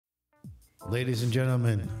Ladies and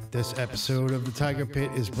gentlemen, this episode of The Tiger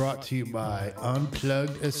Pit is brought to you by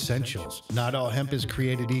Unplugged Essentials. Not all hemp is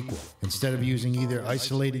created equal. Instead of using either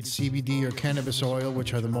isolated CBD or cannabis oil,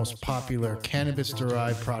 which are the most popular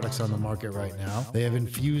cannabis-derived products on the market right now, they have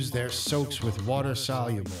infused their soaks with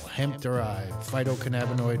water-soluble, hemp-derived,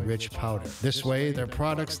 phytocannabinoid-rich powder. This way, their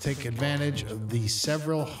products take advantage of the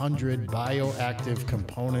several hundred bioactive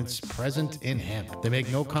components present in hemp. They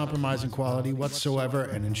make no compromise in quality whatsoever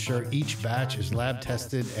and ensure each batch is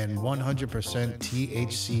lab-tested and 100%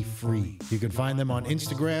 THC free. You can find them on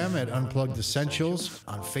Instagram at Unplugged Essentials,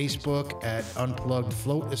 on Facebook at Unplugged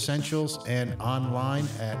Float Essentials, and online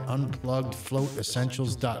at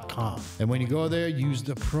unpluggedfloatessentials.com. And when you go there, use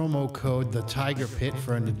the promo code The Tiger Pit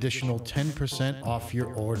for an additional 10% off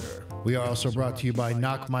your order. We are also brought to you by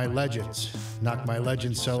Knock My Legends. Knock My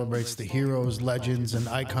Legends celebrates the heroes, legends, and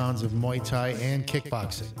icons of Muay Thai and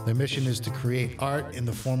kickboxing. Their mission is to create art in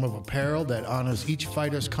the form of apparel that honors each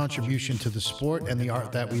fighter's contribution to the sport and the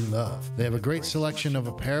art that we love. They have a great selection of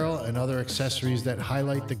apparel and other accessories that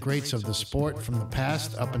highlight the greats of the sport from the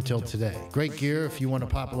past up until today. Great gear if you want to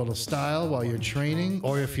pop a little style while you're training,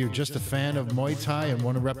 or if you're just a fan of Muay Thai and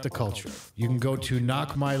want to rep the culture. You can go to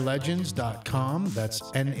knockmylegends.com, that's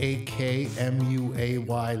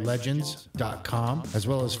NAKMUAY legends.com, as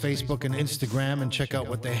well as Facebook and Instagram, and check out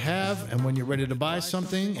what they have. And when you're ready to buy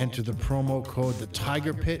something, enter the promo code The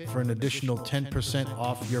Tiger Pit for an additional 10%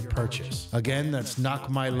 off your purchase. Again, that's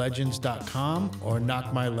knockmylegends.com or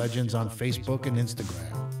Knock My Legends on Facebook and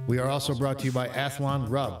Instagram. We are also brought to you by Athlon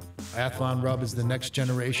Rub. Athlon Rub is the next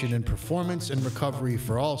generation in performance and recovery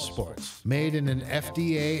for all sports. Made in an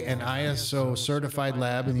FDA and ISO certified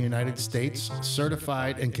lab in the United States,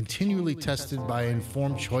 certified and continually tested by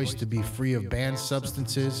Informed Choice to be free of banned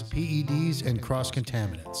substances, PEDs, and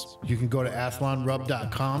cross-contaminants. You can go to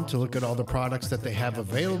athlonrub.com to look at all the products that they have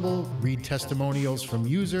available, read testimonials from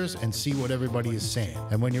users, and see what everybody is saying.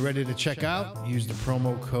 And when you're ready to check out, use the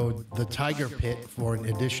promo code The Tiger Pit for an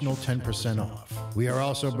additional 10% off. We are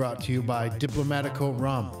also brought to you by Diplomatico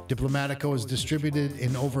Rum. Diplomatico is distributed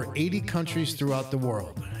in over 80 countries throughout the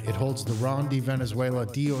world. It holds the Ron de Venezuela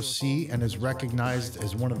DOC and is recognized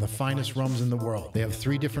as one of the finest rums in the world. They have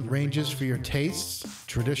 3 different ranges for your tastes: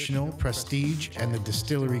 traditional, prestige, and the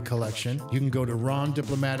distillery collection. You can go to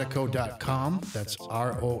rondiplomatico.com, that's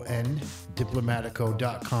RON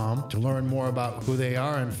diplomatico.com, to learn more about who they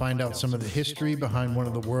are and find out some of the history behind one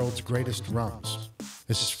of the world's greatest rums.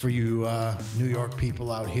 This is for you New York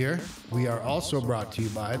people out here. We are also brought to you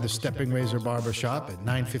by the Stepping Razor Barbershop at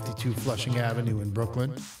 952 Flushing Avenue in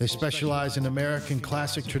Brooklyn. They specialize in American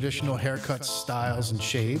classic traditional haircuts, styles, and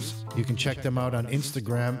shaves. You can check them out on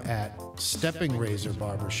Instagram at Stepping Razor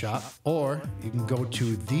Barbershop, or you can go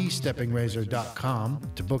to thesteppingrazor.com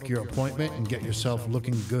to book your appointment and get yourself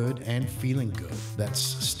looking good and feeling good. That's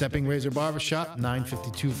Stepping Razor Barbershop,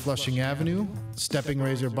 952 Flushing Avenue, Stepping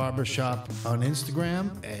Razor Barbershop on Instagram,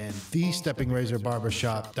 and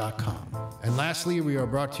thesteppingrazorbarbershop.com. And lastly, we are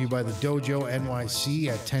brought to you by the Dojo NYC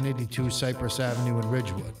at 1082 Cypress Avenue in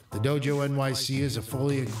Ridgewood. The Dojo NYC is a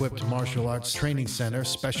fully equipped martial arts training center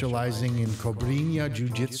specializing in Cobrinha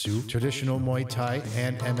Jiu-Jitsu, traditional Muay Thai,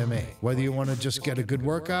 and MMA. Whether you want to just get a good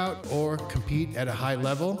workout or compete at a high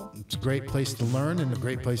level, it's a great place to learn and a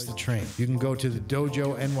great place to train. You can go to the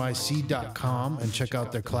dojonyc.com and check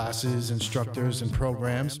out their classes, instructors, and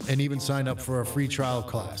programs, and even sign up for a free trial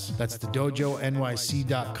class. That's the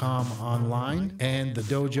dojonyc.com online and the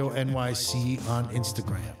Dojo NYC on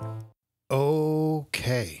Instagram.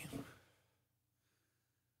 Okay.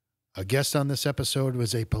 A guest on this episode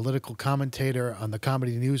was a political commentator on the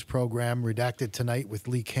comedy news program Redacted Tonight with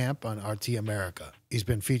Lee Camp on RT America. He's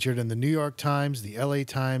been featured in the New York Times, the LA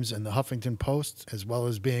Times, and the Huffington Post, as well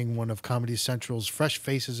as being one of Comedy Central's fresh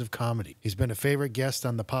faces of comedy. He's been a favorite guest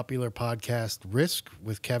on the popular podcast Risk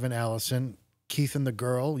with Kevin Allison, Keith and the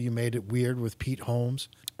Girl, You Made It Weird with Pete Holmes,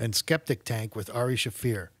 and Skeptic Tank with Ari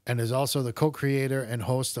Shafir, and is also the co-creator and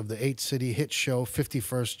host of the 8-city hit show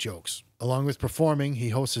 51st Jokes. Along with performing, he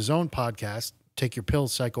hosts his own podcast, Take Your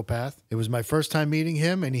Pills, Psychopath. It was my first time meeting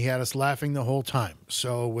him, and he had us laughing the whole time.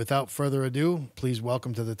 So without further ado, please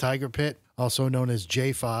welcome to the Tiger Pit, also known as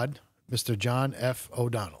JFOD, Mr. John F.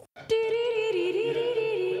 O'Donnell.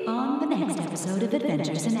 On the next episode of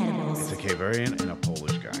Adventures in Edibles. It's a Bavarian and a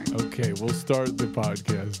Polish guy. Okay, we'll start the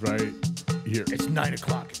podcast, right? Here. It's 9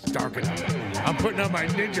 o'clock. It's dark enough. I'm putting on my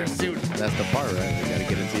ninja suit. That's the part, right? You gotta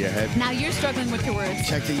get into your head. Now you're struggling with your words.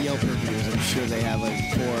 Check the Yelp reviews. I'm sure they have like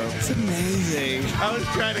 4. It's amazing. I was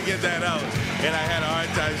trying to get that out, and I had a hard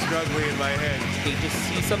time struggling in my head. They just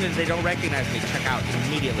see something they don't recognize, and they check out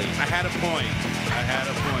immediately. I had a point.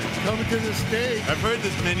 Coming to the stage. I've heard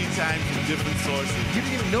this many times from different sources. You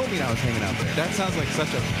didn't even know me when I was hanging out there. That sounds like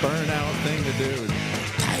such a burnout thing to do.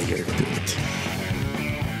 Tiger Pit.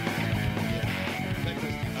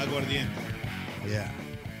 I'll go to the end. Yeah.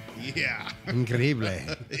 Yeah. Increíble.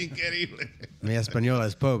 Increíble. Mi español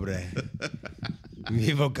es pobre.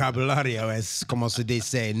 Mi vocabulario es como se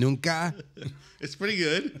dice nunca. It's pretty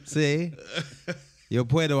good. Sí. Yo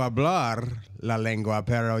puedo hablar la lengua,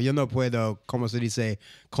 pero yo no puedo, como se dice,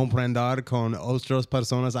 comprender con otras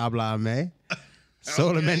personas hablarme.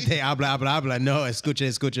 Solamente habla. No,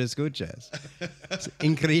 escuches.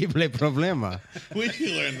 Increíble problema. Where did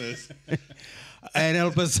you learn this? En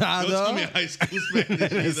el pasado, Don't tell me high school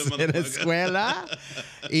Spanish. en la escuela,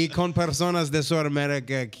 y con personas de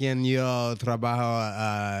Sudamérica quien yo trabajo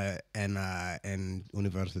en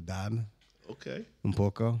universidad. Okay. Un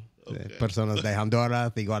poco. Okay. Personas de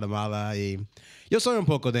Honduras, de Guatemala, y yo soy un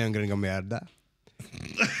poco de un gringo mierda.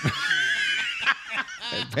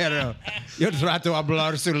 Pero yo trato de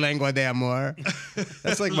hablar su lengua de amor.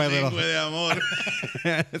 That's like my little. Lengua de amor.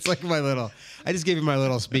 It's like my little. I just gave you my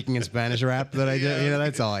little speaking in Spanish rap that I did. You know,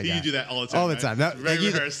 that's all I got. You do that all the time. All the right? time. That, Very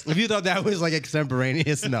like, rehearsed. if you thought that was like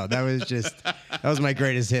extemporaneous, no, that was my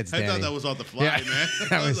greatest hits. I Danny. thought that was off the fly, Yeah. man.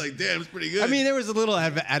 That I was was- like, damn, it's pretty good. I mean, there was a little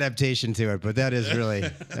adaptation to it, but that is really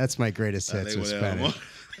that's my greatest hits with Lengua de amor. Spanish.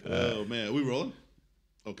 Oh man, we rolling?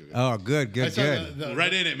 Okay. Oh, good. I saw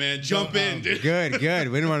Right in it, man. Jump in, dude. Good. We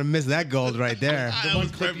didn't want to miss that gold right there. The That one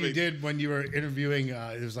was clip you perfect. did when you were interviewing,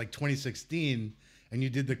 it was like 2016, and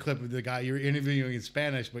you did the clip of the guy you were interviewing in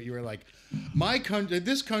Spanish, but you were like, "My country,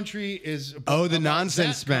 this country is Oh, the about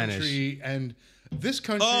nonsense that Spanish. country and this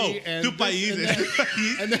country Oh, and tu this, país.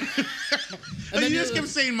 and then, and then, And you you're just kept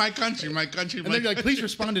saying my country, my country, and my then you're like, country. please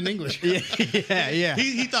respond in English. Yeah.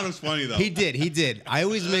 He thought it was funny though. He did. I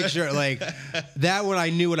always make sure, like, that when I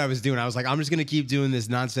knew what I was doing, I was like, I'm just going to keep doing this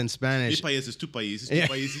nonsense Mi Spanish. país es tu país, tu Yeah.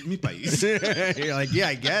 país es mi país. You're like, yeah,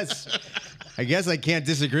 I guess I can't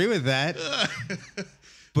disagree with that.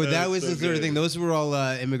 But that was so the sort of good. thing. Those were all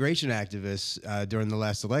immigration activists during the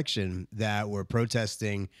last election that were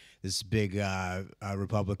protesting this big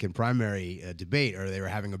Republican primary debate, or they were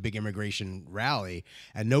having a big immigration rally,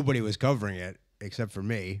 and nobody was covering it except for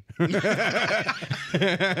me.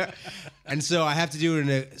 And so I have to do it in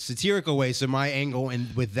a satirical way. So my angle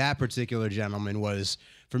with that particular gentleman was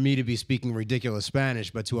for me to be speaking ridiculous Spanish,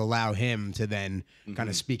 but to allow him to then kind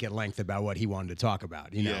of speak at length about what he wanted to talk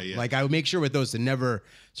about. You know, Yeah, yeah. like I would make sure with those to never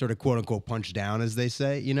sort of quote unquote punch down, as they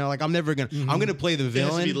say. You know, like I'm never gonna. I'm gonna play the It has to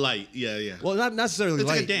villain. be light. Yeah. Well, not necessarily It's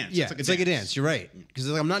like light. a dance. Yeah, It's like a dance. You're right. Because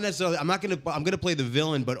I'm not necessarily. I'm gonna play the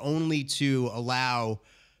villain, but only to allow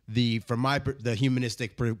the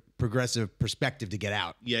humanistic progressive perspective to get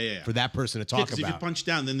out. Yeah. For that person to talk Because if you about. punch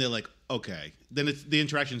down, then they're like, okay. Then it's the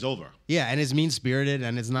interaction's over. Yeah, and it's mean spirited,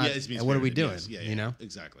 and it's not. Yeah, it's and what are we doing? yes. Yeah, you know.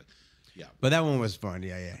 exactly. Yeah. But that one was fun.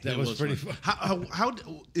 Yeah. That was pretty fun. How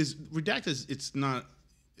is Redacted? It's not.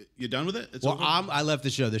 You're done with it? It's Well, over? I left the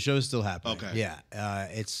show. The show's still happening. Okay. Yeah,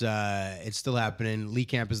 it's still happening. Lee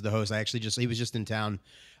Camp is the host. He was just in town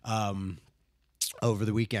over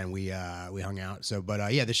the weekend. We hung out. So,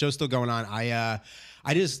 but yeah, the show's still going on. I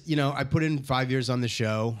just I put in 5 years on the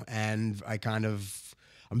show, and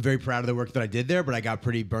I'm very proud of the work that I did there, but I got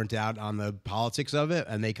pretty burnt out on the politics of it,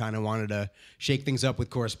 and they kind of wanted to shake things up with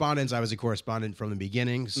correspondence. I was a correspondent from the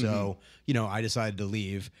beginning, so I decided to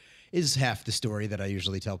leave. Is half the story that I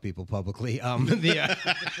usually tell people publicly. It's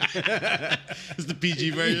the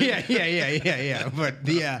PG version. Yeah. But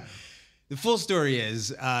the full story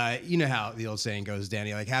is, you know how the old saying goes,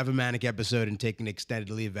 Danny, like have a manic episode and take an extended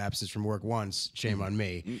leave of absence from work once, shame on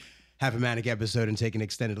me. Have a manic episode and take an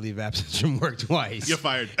extended leave of absence from work twice. You're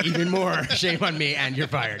fired. Even more, shame on me, and you're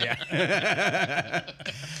fired, yeah.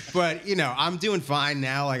 But, I'm doing fine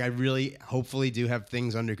now. Like, I really, hopefully, do have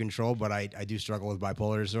things under control, but I do struggle with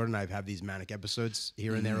bipolar disorder, and I've had these manic episodes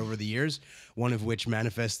here and there over the years, one of which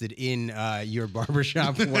manifested in your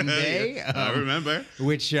barbershop one day. I remember.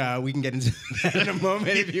 Which we can get into that in a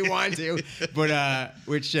moment if you want to. But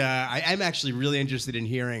I'm actually really interested in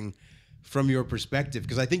hearing from your perspective,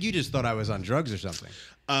 because I think you just thought I was on drugs or something.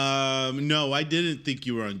 No, I didn't think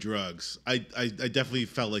you were on drugs. I definitely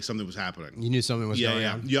felt like something was happening. You knew something was going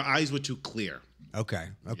on? Your eyes were too clear. Okay.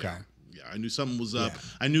 Yeah, I knew something was up.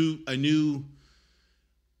 Yeah.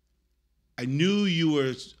 I knew you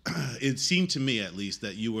were. It seemed to me, at least,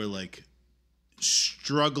 that you were like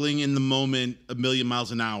struggling in the moment a million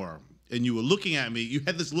miles an hour. And you were looking at me. You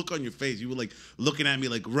had this look on your face. You were like looking at me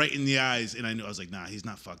like right in the eyes. And I knew I was like, nah, he's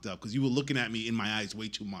not fucked up because you were looking at me in my eyes way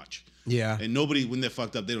too much. Yeah. And nobody, when they're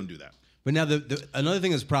fucked up, they don't do that. But now another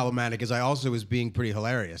thing that's problematic is I also was being pretty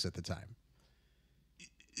hilarious at the time.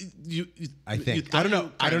 I think. I don't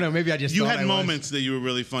know. Maybe I just You thought had moments that you were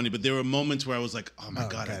really funny, but there were moments where I was like, "Oh my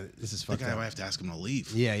god, this is fucked up. I have to ask him to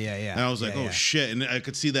leave." Yeah. And I was like, "Oh shit!" And I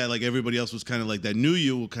could see that like everybody else was kind of like that knew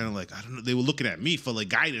you were kind of like I don't know. They were looking at me for like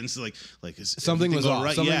guidance, like is something was off.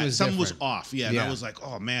 Right? Something was off. Yeah, and I was like,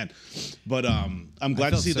 "Oh man," but I'm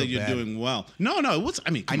glad to see that you're doing well. No, it was. I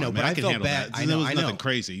mean, I know, but I can handle bad. that. I know, There was nothing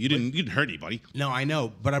crazy. You didn't hurt anybody. No, I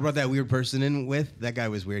know, but I brought that weird person in with. That guy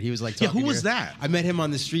was weird. He was like, who was that? I met him on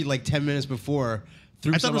the street like 10 minutes before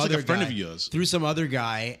through some other like a friend of yours. Through some other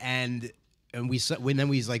guy, and we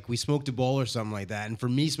smoked a bowl or something like that. And for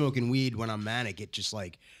me, smoking weed when I'm manic, it just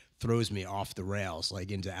like throws me off the rails,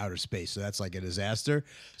 like into outer space. So that's like a disaster.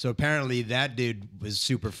 So apparently that dude was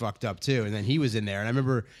super fucked up too. And then he was in there, and I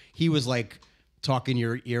remember he was like talking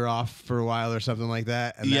your ear off for a while or something like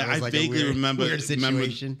that. And that was like I vaguely remember weird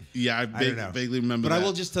situation. I vaguely remember. But that. I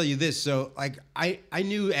will just tell you this. So like I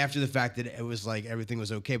knew after the fact that it was like everything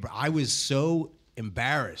was okay, but I was so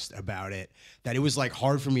embarrassed about it that it was like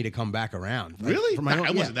hard for me to come back around. Like, really? For my own,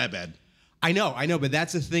 I wasn't that bad. I know, but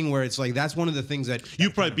that's the thing where it's like that's one of the things that you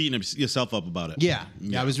probably beating yourself up about it. Yeah,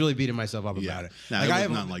 I was really beating myself up about it. No, like, it I was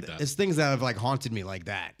have nothing like that. It's things that have like haunted me like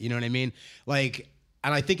that. You know what I mean? Like,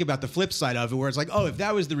 and I think about the flip side of it, where it's like, oh, if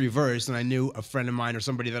that was the reverse, and I knew a friend of mine or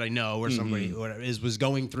somebody that I know or somebody who was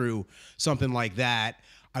going through something like that,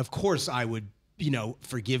 of course I would,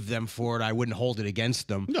 forgive them for it. I wouldn't hold it against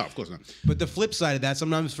them. No, of course not. But the flip side of that,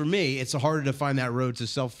 sometimes for me, it's harder to find that road to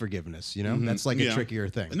self-forgiveness. That's like a trickier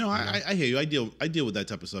thing. No, I hear you. I deal with that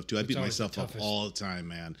type of stuff too. I beat myself up all the time,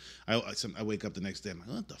 man. I wake up the next day, I'm like,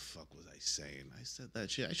 what the fuck was I saying? I said that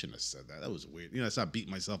shit. I shouldn't have said that. That was weird. I start beating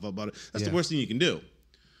myself up about it. That's the worst thing you can do.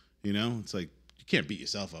 It's like you can't beat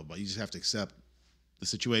yourself up, but you just have to accept the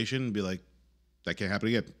situation and be like, that can't happen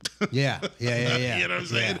again. Yeah. You know what I'm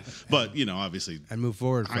saying? Yeah. But obviously, and move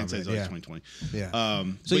forward. Hindsight's always 20/20.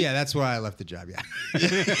 Yeah. That's why I left the job. Yeah.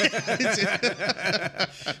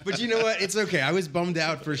 But you know what? It's okay. I was bummed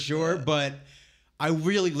out for sure, but I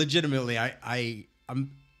really, legitimately, I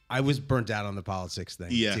was burnt out on the politics thing.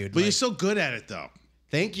 Yeah. Dude. But you're so good at it, though.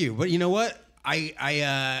 Thank you. But you know what? We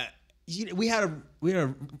had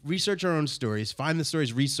to research our own stories, find the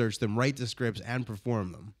stories, research them, write the scripts, and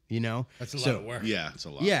perform them. That's a lot of work. Yeah, it's a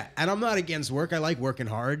lot. Yeah, and I'm not against work. I like working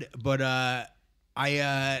hard, but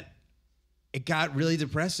it got really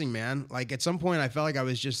depressing, man. Like at some point, I felt like I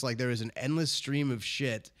was just like there was an endless stream of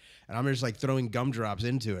shit, and I'm just like throwing gumdrops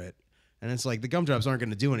into it. And it's like the gumdrops aren't going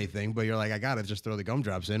to do anything, but you're like, I gotta just throw the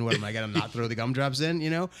gumdrops in. What am I gonna not throw the gumdrops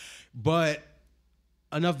in? But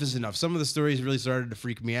enough is enough. Some of the stories really started to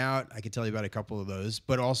freak me out. I could tell you about a couple of those.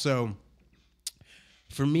 But also,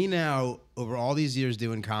 for me now, over all these years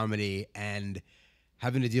doing comedy and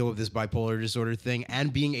having to deal with this bipolar disorder thing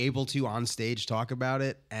and being able to, on stage, talk about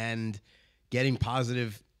it and getting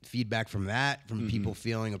positive feedback from that, from people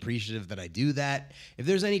feeling appreciative that I do that. If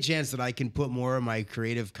there's any chance that I can put more of my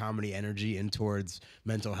creative comedy energy in towards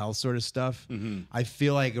mental health sort of stuff, I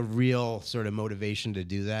feel like a real sort of motivation to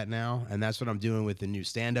do that now. And that's what I'm doing with the new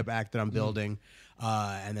stand-up act that I'm building.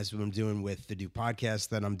 And that's what I'm doing with the new podcast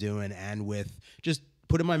that I'm doing and with just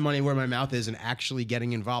putting my money where my mouth is and actually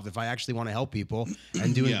getting involved if I actually want to help people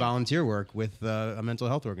and doing volunteer work with a mental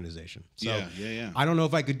health organization. So I don't know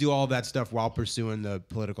if I could do all that stuff while pursuing the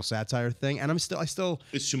political satire thing. And I still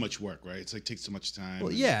it's too much work, right? It's like takes too much time.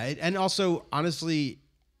 Well, yeah. And also, honestly,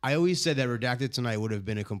 I always said that Redacted Tonight would have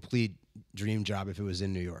been a complete dream job if it was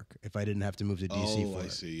in New York, if I didn't have to move to DC for it. I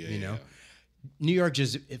see. Yeah, New York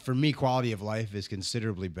just, for me, quality of life is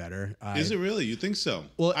considerably better. Is it really? You think so?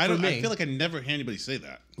 Well, I feel like I never hear anybody say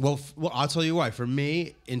that. Well, I'll tell you why. For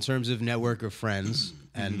me, in terms of network of friends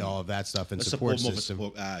and all of that stuff and support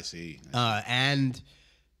system. I see. And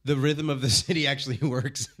the rhythm of the city actually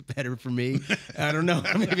works better for me. I don't know.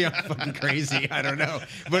 Maybe I'm fucking crazy. I don't know.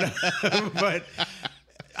 But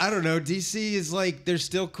I don't know. DC is like, there's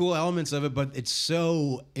still cool elements of it, but it's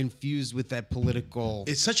so infused with that political.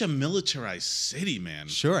 It's such a militarized city, man.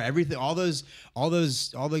 Sure, everything, all the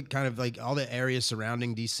kind of like all the areas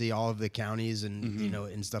surrounding DC, all of the counties and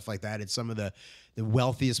and stuff like that. It's some of the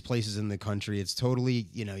wealthiest places in the country. It's totally,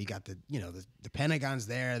 you got the Pentagon's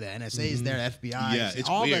there, the NSA's there, FBI, it's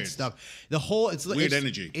all weird. that stuff. The whole it's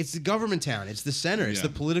energy. It's the government town. It's the center. It's the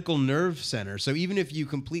political nerve center. So even if you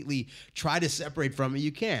completely try to separate from it,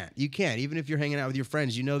 you can't. You can't. Even if you're hanging out with your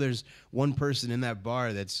friends, there's one person in that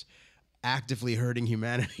bar that's actively hurting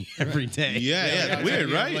humanity every day. Yeah, weird,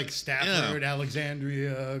 Yeah, right? Like Stafford,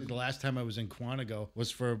 Alexandria. The last time I was in Quantico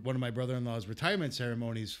was for one of my brother-in-law's retirement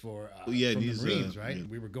ceremonies from the Marines, right? Yeah.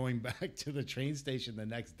 We were going back to the train station the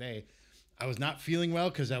next day. I was not feeling well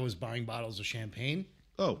because I was buying bottles of champagne.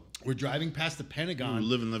 Oh, We're driving past the Pentagon. you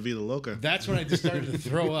living La Vida Loca. That's when I just started to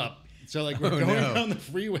throw up. So like we're going down the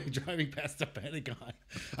freeway, driving past the Pentagon.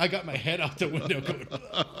 I got my head out the window going,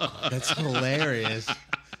 That's hilarious.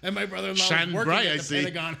 and my brother-in-law was Shining working bright, at I the see.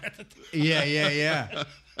 Pentagon at the time. Yeah.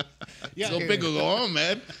 Yeah, Go big or go home,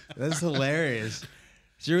 man. That's hilarious.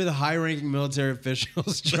 So you're the high-ranking military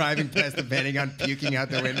officials driving past the Pentagon, puking out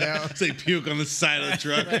the window. Say puke on the side of the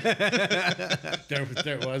truck.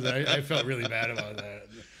 there it was. I felt really bad about that.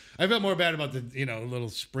 I felt more bad about the little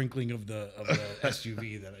sprinkling of the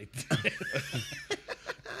SUV that I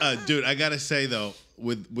did. Dude, I gotta say though,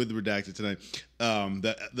 with Redacted tonight,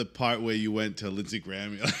 the part where you went to Lindsey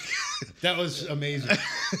Graham, That was amazing.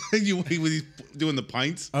 when he's doing the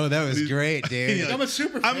pints. Oh, that was great, dude. I'm a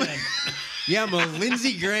super fan. Yeah, I'm a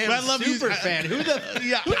Lindsey Graham I love super you. fan. Who's there?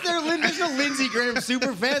 There's no Lindsey Graham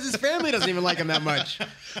super fans. His family doesn't even like him that much.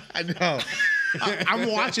 I know.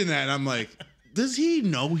 I'm watching that and I'm like, does he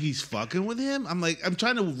know he's fucking with him? I'm like, I'm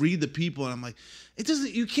trying to read the people and I'm like, it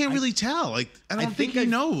doesn't. You can't really tell. Like, I don't think he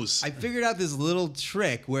knows. I figured out this little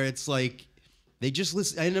trick where it's like they just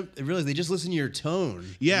listen. I realized they just listen to your tone.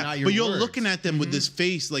 Yeah, not your but you're words. looking at them with this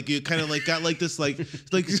face, like you kind of like got like this, like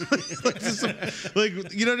this,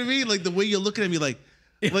 like you know what I mean? Like the way you're looking at me, like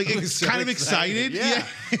it's so kind of excited. Yeah.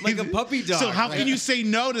 Like a puppy dog. So how Like- can you say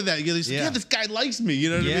no to that? You're just, yeah, this guy likes me. You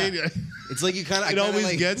know what I mean? It's like you kind of. It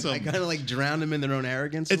always gets them. I kind of like drown them in their own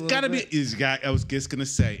arrogance. It's got to be. I was just gonna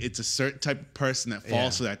say it's a certain type of person that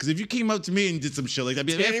falls for that. Because if you came up to me and did some shit like that, I'd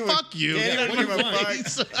be like, Danny man, would- fuck you. Danny Get out would of my give a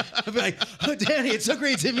face. I'd be like, oh, Danny, it's so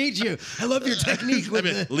great to meet you. I love your technique. I'd With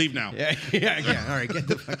be like, the... leave now. Yeah. All right, get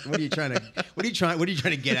the fuck. What are you trying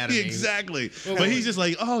to get out of me? Exactly. But he's just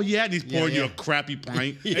like, oh yeah, and he's pouring you yeah. a crappy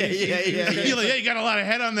pint. Yeah. You're like, yeah, you got a lot of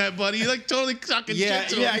head on that, buddy. You're like totally talking shit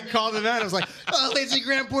to I him. called him out. I was like, oh, Lindsey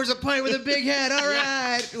Graham pours a pint with a big head. All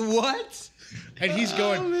right. What? And he's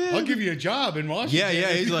going, I'll give you a job in Washington.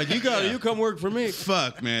 Yeah. He's like, you come work for me.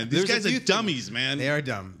 Fuck, man. These There's a guys few are dummies, man. They are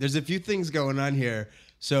dumb. There's a few things going on here.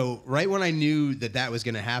 So right when I knew that was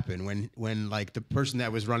going to happen, when like the person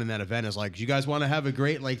that was running that event is like, you guys want to have a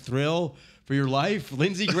great like thrill for your life?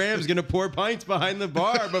 Lindsey Graham's going to pour pints behind the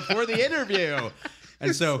bar before the interview.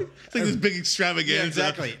 And so It's like this big extravaganza. yeah,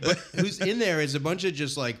 exactly. But who's in there is a bunch of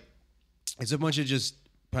just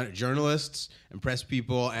journalists and press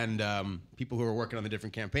people and people who are working on the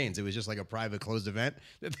different campaigns. It was just like a private closed event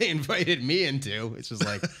that they invited me into. It's just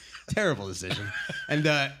like terrible decision. And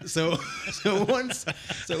so it's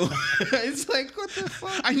like, what the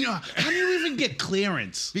fuck? I know. How do you even get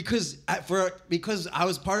clearance? Because I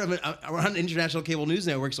was part of I run international cable news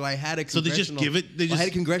network, so I had a So they just give it. I had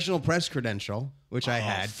a congressional press credential, which I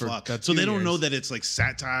had for fuck. a So few they don't know years. that it's like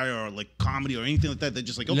satire or like comedy or anything like that. They're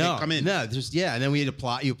just like, okay, come in. No, just and then we had to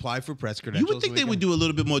apply. You apply for press You credentials. would think they would do a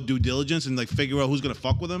little bit more due diligence and like figure out who's gonna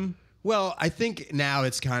fuck with them. Well, I think now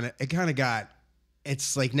it's kind of got.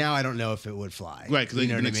 It's like now I don't know if it would fly. Right, because they've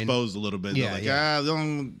know been what I mean? exposed a little bit. Yeah, They're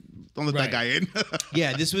like, don't let that guy in.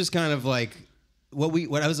 Yeah, this was kind of like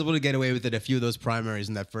what I was able to get away with at a few of those primaries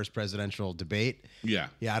in that first presidential debate. Yeah.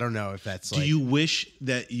 Yeah, I don't know if that's. Do you wish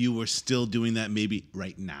that you were still doing that maybe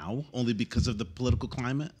right now, only because of the political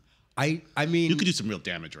climate? I mean, You could do some real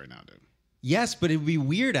damage right now, dude. yes, but it'd be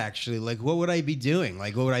weird actually. Like, what would I be doing?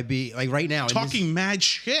 Like, what would I be like right now? in this- Talking mad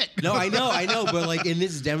shit. No, I know, but like in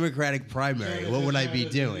this Democratic primary, what would I be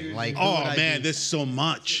doing? Like, who would Oh I man, be- there's so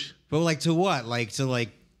much. But like to what? Like to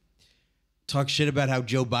talk shit about how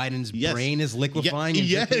Joe Biden's Yes. brain is liquefying and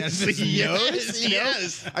Yes, dripping out of his yes, nose, you know?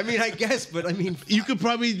 yes. I mean, I guess, but I mean, You could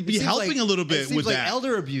probably be seems helping like- a little it bit seems with like that.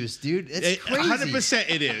 elder abuse, dude. It's crazy. 100%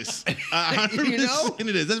 it is. 100% You know?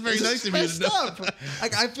 it is. That's very It's nice of you messed to know. up.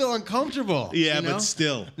 Like I feel uncomfortable. Yeah, you know? but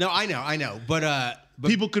still. No, I know, but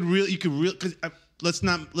People could really, because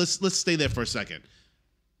let's stay there for a second.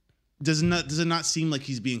 Does it not seem like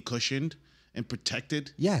he's being cushioned and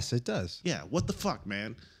protected? yes, it does. Yeah, what the fuck,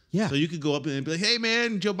 man? Yeah. So you could go up and be like, hey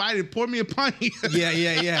man, Joe Biden, pour me a pint.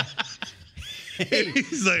 Yeah.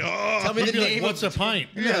 He's like, oh, Tell me the Be like, name. what's a pint?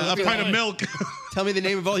 yeah, a pint of milk. Tell me the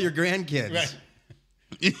name of all your grandkids. Right.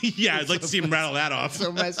 Yeah, I'd like to see him rattle that off.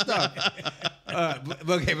 So messed up.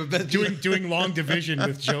 But Doing long division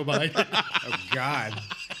with Joe Biden. Oh God.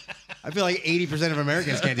 I feel like 80% of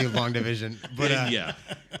Americans can't do long division. But yeah.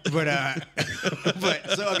 but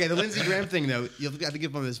so okay, the Lindsey Graham thing though, you'll have to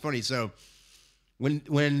give them this funny. So when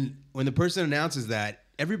the person announces that,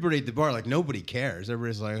 everybody at the bar, like nobody cares.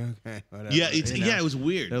 Everybody's like, okay, whatever. Yeah, it was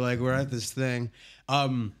weird. They're like, we're at this thing.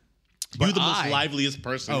 You're the most liveliest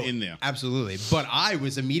person in there. Absolutely. But I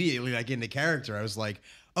was immediately like into character. I was like,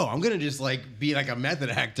 oh, I'm going to just like be like a method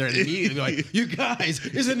actor and immediately be like, you guys,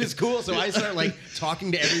 isn't this cool? So I start like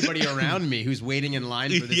talking to everybody around me who's waiting in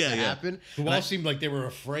line for this to happen. Who all seemed like they were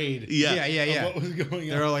afraid. Yeah. Of what was going on.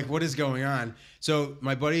 They're all like, what is going on? So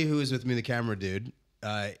my buddy who was with me, the camera dude,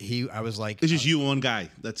 I was like, It's just you and one guy.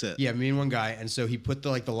 That's it. yeah, me and one guy. And so he put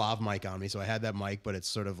the lav mic on me. So I had that mic, but it's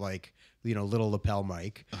sort of like, little lapel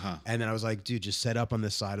mic. And then I was like, dude, just set up on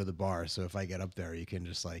this side of the bar. So if I get up there, you can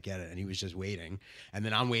just like get it. And he was just waiting. And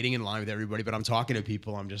then I'm waiting in line with everybody, but I'm talking to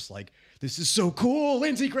people. I'm just like, this is so cool.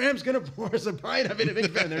 Lindsey Graham's going to pour us a pint. I've been a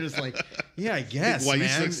big fan. They're just like, yeah, I guess, Why man.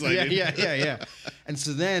 you so excited? Yeah. And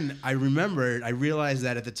so then I realized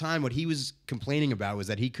that at the time, what he was complaining about was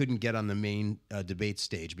that he couldn't get on the main debate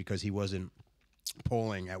stage because he wasn't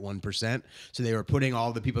polling at 1%. So they were putting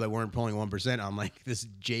all the people that weren't polling 1% on like this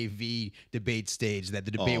JV debate stage that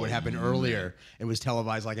the debate would happen earlier. It was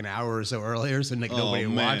televised like an hour or so earlier, so like nobody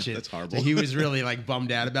would watch it. That's horrible. So he was really like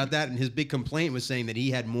bummed out about that. And his big complaint was saying that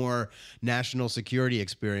he had more national security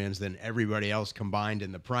experience than everybody else combined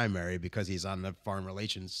in the primary because he's on the foreign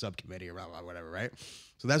relations subcommittee or whatever, right?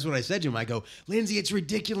 So that's what I said to him. I go, Lindsey, it's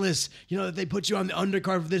ridiculous, that they put you on the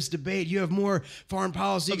undercard for this debate. You have more foreign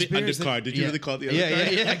policy experience. The undercard. Did you really call it the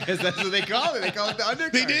undercard? Yeah, because that's what they call it. They call it the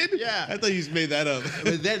undercard. They did? Yeah. I thought you just made that up.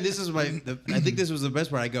 But then this is I think this was the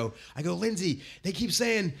best part. I go, Lindsey, they keep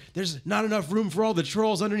saying there's not enough room for all the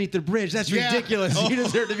trolls underneath the bridge. That's ridiculous. You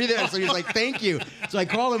deserve to be there. So he's like, thank you. So I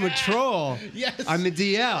call him a troll on the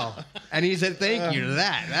DL. And he said, thank you to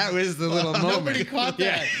that. That was the little moment. Nobody caught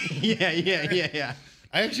that. Yeah.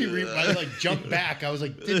 I actually I jumped back. I was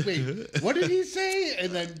like, wait, what did he say?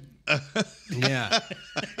 And then yeah.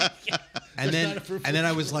 And then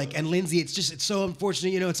I was like, and Lindsey, it's so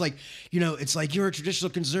unfortunate, it's like you're a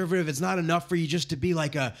traditional conservative. It's not enough for you just to be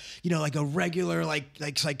like a regular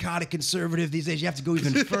like psychotic conservative these days. You have to go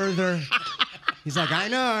even further. He's like, I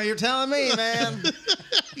know, you're telling me, man.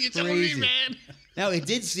 You're telling me, man. Now, it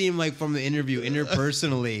did seem like from the interview,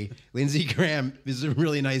 interpersonally, Lindsey Graham is a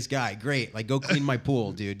really nice guy. Great. Like, go clean my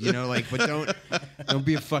pool, dude. But don't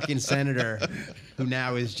be a fucking senator who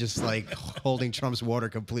now is just like holding Trump's water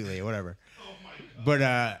completely or whatever. Oh my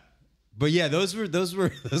God. But yeah, those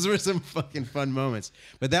were some fucking fun moments.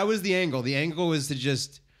 But that was the angle. The angle was to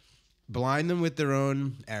just blind them with their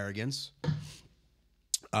own arrogance.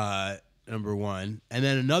 Number one. And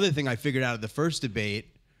then another thing I figured out at the first debate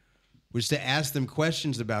was to ask them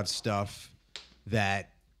questions about stuff that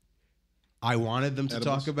I wanted them to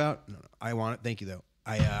talk about. Thank you though.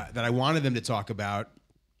 That I wanted them to talk about,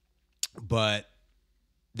 but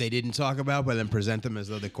they didn't talk about, but then present them as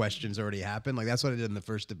though the questions already happened. Like that's what I did in the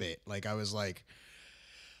first debate. Like I was like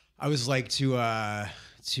to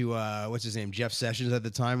what's his name? Jeff Sessions at the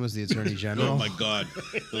time was the Attorney General. Oh my God.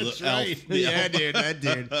 That's right. Yeah, dude, that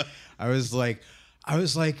dude. I was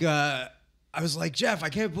like, Jeff, I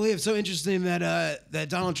can't believe it's so interesting that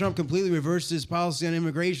Donald Trump completely reversed his policy on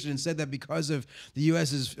immigration and said that because of the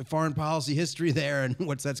U.S.'s foreign policy history there and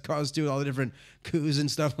what that's caused to all the different coups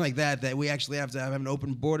and stuff like that we actually have to have an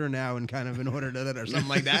open border now and kind of in order to or something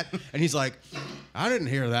like that. And he's like, I didn't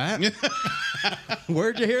hear that.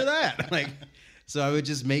 Where'd you hear that? Like, so I would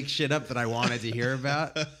just make shit up that I wanted to hear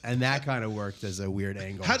about, and that kind of worked as a weird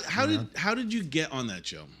angle. How did you get on that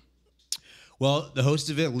show? Well, the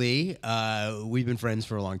host of it, Lee, we've been friends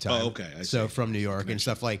for a long time. Oh, okay. I so see. from New York and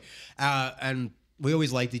stuff like, and we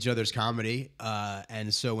always liked each other's comedy.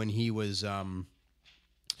 And so when he was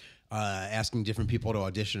asking different people to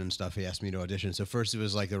audition and stuff, he asked me to audition. So first it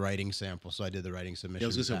was like the writing sample. So I did the writing submission. Yeah, I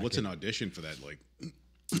was gonna say, what's an audition for that like?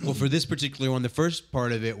 Well, for this particular one, the first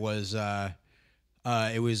part of it was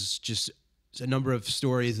just a number of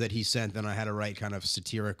stories that he sent, and I had to write kind of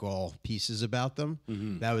satirical pieces about them.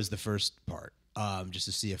 Mm-hmm. That was the first part, just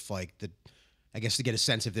to see if I guess to get a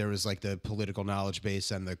sense if there was like the political knowledge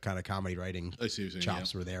base and the kind of comedy writing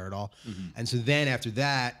chops were there at all. Mm-hmm. And so then after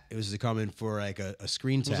that, it was to come in for like a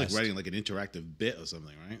screen test. It was like writing like an interactive bit or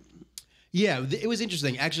something, right? Yeah, it was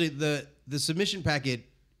interesting. Actually, the submission packet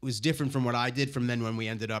was different from what I did from then when we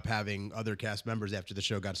ended up having other cast members after the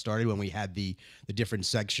show got started, when we had the different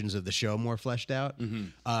sections of the show more fleshed out.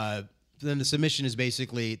 Mm-hmm. Then the submission is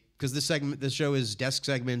basically, because the show is desk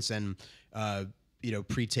segments and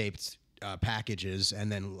pre-taped packages,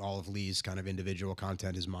 and then all of Lee's kind of individual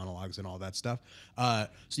content, his monologues and all that stuff. So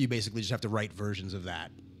you basically just have to write versions of that,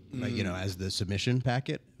 as the submission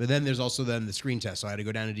packet. But then there's also then the screen test. So I had to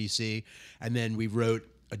go down to DC, and then we wrote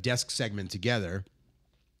a desk segment together.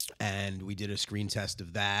 and we did a screen test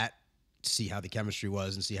of that to see how the chemistry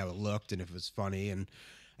was and see how it looked and if it was funny, and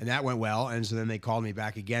that went well. And so then they called me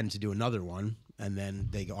back again to do another one, and then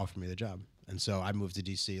they offered me the job. And so I moved to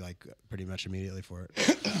DC like pretty much immediately for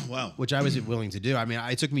it. Wow. Which I was willing to do. I mean,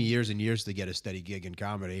 it took me years and years to get a steady gig in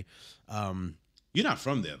comedy. You're not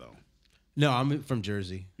from there, though. No, I'm from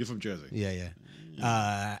Jersey. You're from Jersey.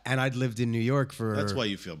 Yeah. And I'd lived in New York for... That's why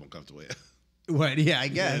you feel more comfortable here. What? Yeah, I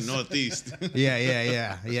guess. Yeah, Northeast.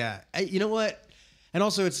 Yeah. You know what? And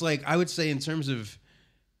also, it's like, I would say in terms of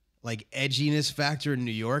like edginess factor in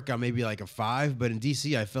New York, I'm maybe like a 5, but in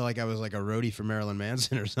DC, I felt like I was like a roadie for Marilyn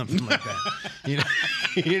Manson or something like that.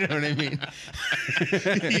 You know what I mean?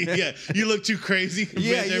 Yeah, you look too crazy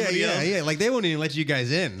compared to everybody else. Yeah. Like they won't even let you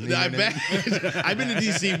guys in. You know I bet. I've been to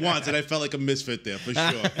DC once, and I felt like a misfit there for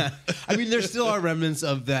sure. I mean, there still are remnants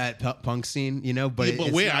of that punk scene, you know, but Yeah, but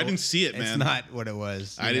it's where? not- I didn't see it, man. It's not what it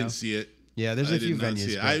was. I you didn't know? see it. Yeah, there's I a few did not venues.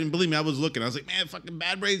 see it. but- I didn't believe me. I was looking. I was like, man, fucking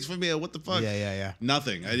bad braids from here. What the fuck? Yeah.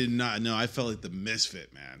 Nothing. I did not know. I felt like the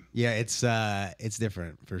misfit, man. Yeah, it's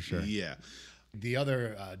different for sure. Yeah. The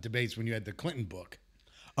other debates when you had the Clinton book.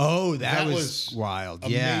 Oh, that That was was wild.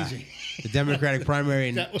 amazing. Yeah. The Democratic primary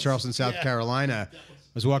in That was- Charleston, South yeah. Carolina. I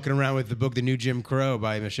was walking around with the book The New Jim Crow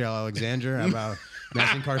by Michelle Alexander about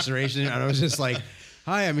mass incarceration. And I was just like,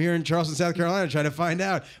 hi, I'm here in Charleston, South Carolina trying to find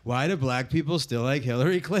out, why do black people still like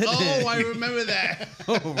Hillary Clinton? Oh, I remember that.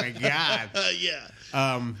 Oh, my God. Yeah.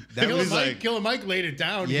 That Killer was Mike, Killer Mike laid it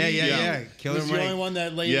down. Yeah. He Killer was the only Mike. one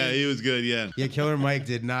that laid Yeah, it. he was good. Yeah. Yeah, Killer Mike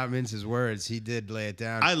did not mince his words. He did lay it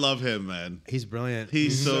down. I love him, man. He's brilliant.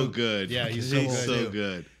 He's so good. Yeah, he's so good. so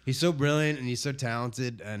good. He's so brilliant and he's so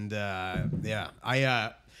talented. And that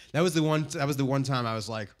was the one time I was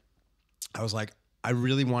like, I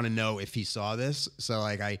really want to know if he saw this. So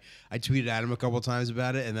like I tweeted at him a couple times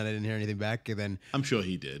about it, and then I didn't hear anything back. And then I'm sure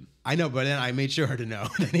he did. I know, but then I made sure to know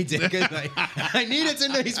that he did. 'Cause, like, I needed to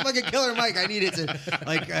know he's fucking Killer Mike. I needed to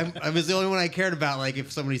like I was the only one I cared about. Like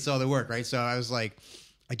if somebody saw the work, right? So I was like,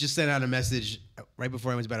 I just sent out a message right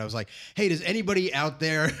before I went to bed. I was like, hey, does anybody out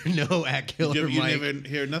there know at Killer You Mike? never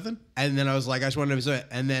hear nothing? And then I was like, I just wanted to know.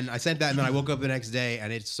 And then I sent that, and then I woke up the next day,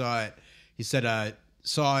 and it saw it. He said,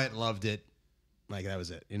 saw it, loved it. Like, that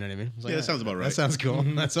was it. You know what I mean? I was like, Yeah, that sounds about right. That sounds cool.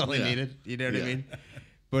 That's all I Yeah. needed. You know what I Yeah. mean?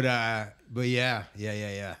 But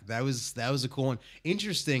yeah. That was a cool one.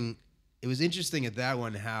 Interesting. It was interesting at that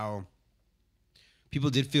one how people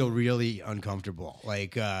did feel really uncomfortable.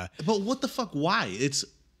 Like, But what the fuck? Why? It's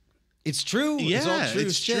true. It's all true.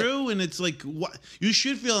 it's shit. true, and it's like what you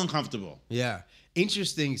should feel uncomfortable. Yeah.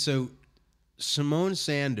 Interesting. So Simone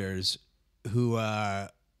Sanders, who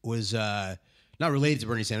was not related to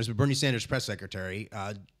Bernie Sanders, but Bernie Sanders' press secretary,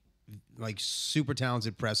 like super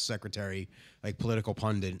talented press secretary, like political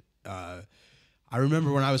pundit. I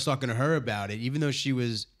remember when I was talking to her about it, even though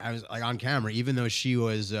I was like on camera, even though she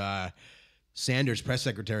was Sanders' press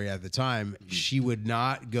secretary at the time, she would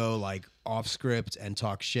not go like off script and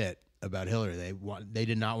talk shit about Hillary. They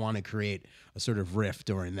did not want to create a sort of rift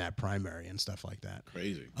during that primary and stuff like that.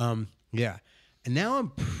 Crazy. Yeah. And now I'm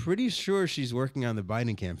pretty sure she's working on the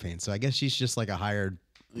Biden campaign. So I guess she's just like a hired,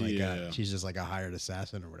 she's just like a hired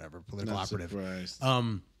assassin or whatever, political Not operative. surprised.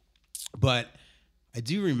 But I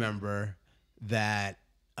do remember that,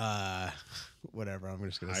 whatever, I'm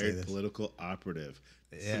just going to say Hired this. political operative.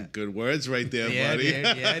 Yeah. Some good words right there, Yeah, buddy.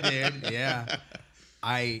 dude. Yeah.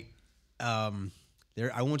 I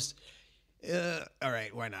won't, all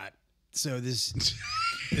right, why not? So this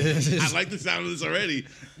I like the sound of this already.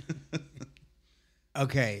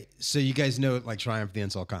 okay, so you guys know like Triumph the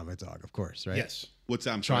Insult Comic Dog, of course, right? Yes. What's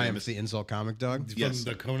that? I'm sorry, I Triumph missed- the Insult Comic Dog. Yes.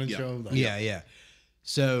 From the Conan Yeah. show. Like, Yeah.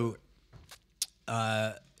 So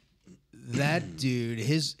that dude,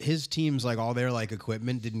 his team's like all their like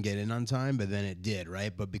equipment didn't get in on time, but then it did,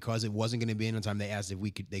 right? But because it wasn't going to be in on time, they asked if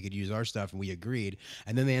they could use our stuff, and we agreed.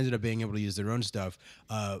 And then they ended up being able to use their own stuff.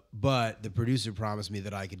 But the producer promised me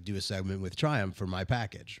that I could do a segment with Triumph for my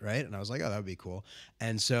package, right? And I was like, oh, that would be cool.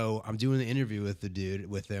 And so I'm doing the interview with the dude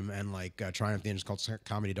with him, and like Triumph, the Engine called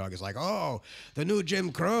Comedy Dog, is like, oh, the new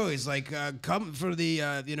Jim Crow is like, come for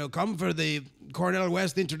the Cornell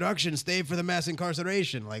West introduction, stay for the mass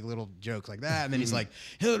incarceration, like little jokes like that. And then he's like,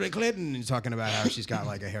 Hillary Clinton, and he's talking about how she's got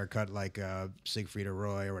like a haircut like Siegfried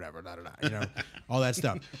Roy or whatever, you know, all that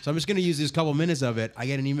stuff. So I'm just going to use this couple minutes of it. I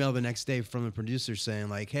get an email the next day from the producer saying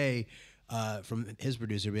like, hey, from his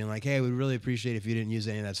producer being like, hey, we'd really appreciate if you didn't use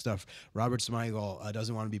any of that stuff. Robert Smigel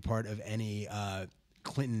doesn't want to be part of any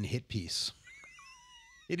Clinton hit piece.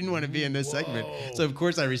 He didn't want to be in this segment. So, of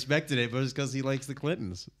course, I respected it, but it was because he likes the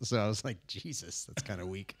Clintons. So I was like, Jesus, that's kind of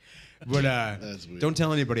weak. But That's weird. don't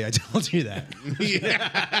tell anybody I told you that.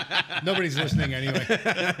 Nobody's listening anyway.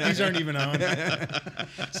 These aren't even on.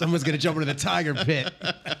 Someone's going to jump into the tiger pit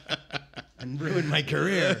and ruin my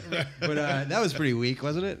career. But that was pretty weak,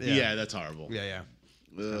 wasn't it? Yeah, that's horrible. Yeah.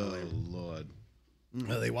 Oh, Lord.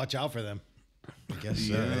 Well, they watch out for them. I guess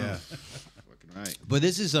so, yeah. Fucking right. But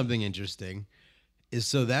this is something interesting. Is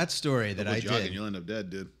so that story that I jogging, did. you'll end up dead,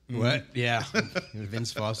 dude. What? Yeah,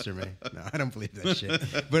 Vince Foster me. No, I don't believe that shit.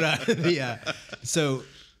 But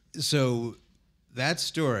so that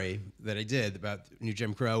story that I did about New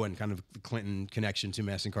Jim Crow and kind of the Clinton connection to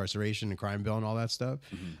mass incarceration and crime bill and all that stuff.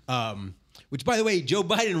 Which, by the way, Joe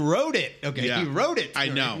Biden wrote it. Okay, Yeah. he wrote it. I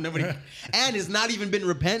know. Nobody, and has not even been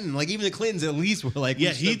repentant. Like even the Clintons, at least, were like,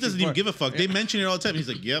 Yeah, he doesn't even give a fuck. They mention it all the time. He's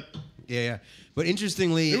like, yep. Yeah. But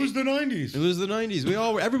interestingly, It was the 90s. It was the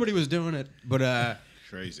 90s. Everybody was doing it. But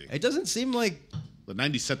Crazy. it doesn't seem like. The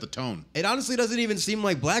 90s set the tone. It honestly doesn't even seem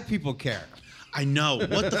like black people care. I know.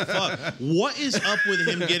 What the fuck? What is up with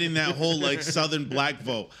him getting that whole like Southern black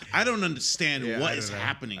vote? I don't understand what is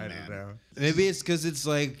happening, man. Maybe it's because it's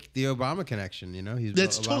like the Obama connection, you know?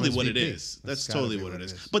 That's Obama's totally what it VP. is. That's gotta totally be what it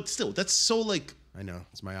is. But still, that's so like, I know.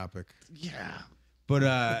 It's myopic. yeah.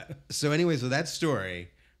 But so anyway, so that story,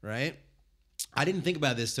 right? I didn't think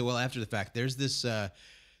about this till well after the fact. There's this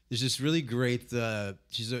really great.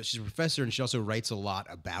 She's a professor and she also writes a lot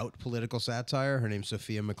about political satire. Her name's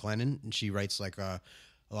Sophia McLennan, and she writes like a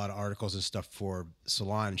lot of articles and stuff for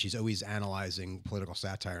Salon. And she's always analyzing political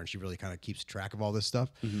satire, and she really kind of keeps track of all this stuff.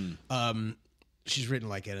 She's written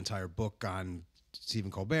like an entire book on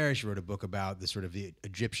Stephen Colbert. She wrote a book about the sort of the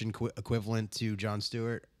Egyptian equivalent to Jon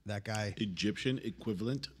Stewart. That guy. Egyptian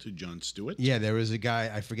equivalent to Jon Stewart? Yeah, there was a guy,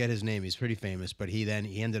 I forget his name, he's pretty famous, but he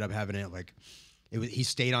ended up having it like, he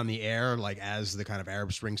stayed on the air like as the kind of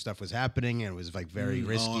Arab Spring stuff was happening, and it was like very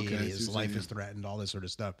risky, okay. and his life is threatened, all this sort of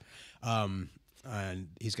stuff. And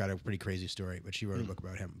he's got a pretty crazy story, but she wrote a book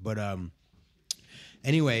about him. But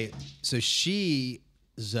anyway, so she's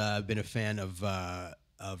been a fan of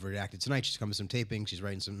Redacted Tonight. She's come to some taping. She's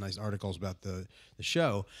writing some nice articles about the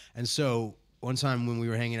show. And so one time when we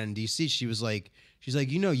were hanging out in D.C., she's like,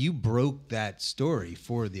 you know, you broke that story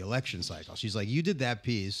for the election cycle. She's like, you did that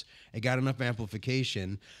piece. It got enough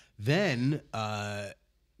amplification. Then the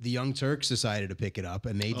Young Turks decided to pick it up,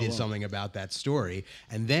 and they did something about that story.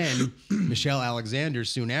 And then Michelle Alexander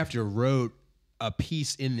soon after wrote a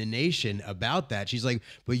piece in The Nation about that. She's like,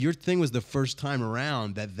 but your thing was the first time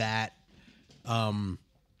around that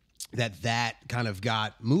kind of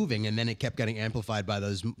got moving, and then it kept getting amplified by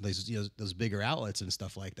those bigger outlets and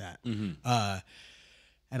stuff like that.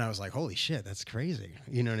 And I was like, holy shit, that's crazy.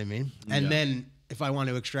 You know what I mean? And then if I want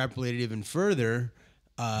to extrapolate it even further,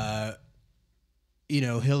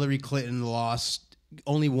 Hillary Clinton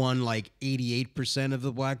only won like 88% of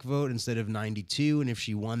the black vote instead of 92. And if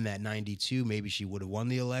she won that 92, maybe she would have won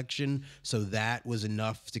the election. So that was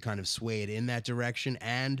enough to kind of sway it in that direction.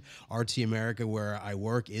 And RT America, where I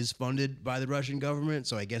work, is funded by the Russian government.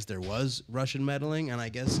 So I guess there was Russian meddling. And I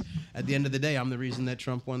guess at the end of the day, I'm the reason that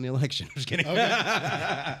Trump won the election. I'm just kidding.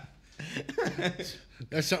 Okay.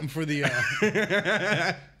 That's something for the...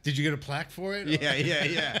 Did you get a plaque for it?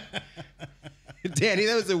 Yeah. Danny,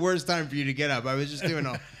 that was the worst time for you to get up. I was just doing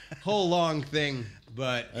a whole long thing,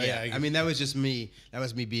 but I mean, that was just me. That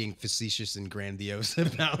was me being facetious and grandiose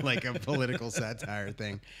about like a political satire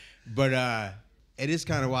thing. But it is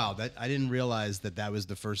kind of wild. I didn't realize that was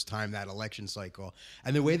the first time that election cycle.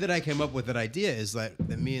 And the way that I came up with that idea is that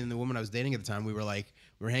me and the woman I was dating at the time, we were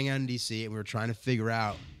hanging out in D.C. and we were trying to figure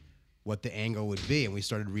out what the angle would be. And we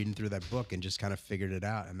started reading through that book and just kind of figured it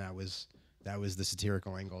out. And that was the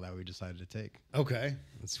satirical angle that we decided to take. Okay.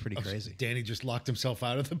 It's pretty crazy. Danny just locked himself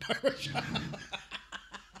out of the barbershop.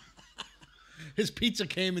 His pizza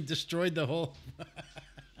came and destroyed the whole...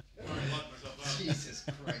 Jesus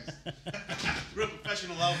Christ. Real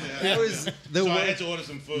professional outfit. That was the so worst. I had to order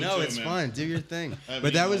some food. No, too, it's man. fine. Do your thing. haven't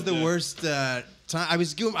But that eaten was all the day. worst time. I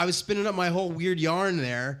was spinning up my whole weird yarn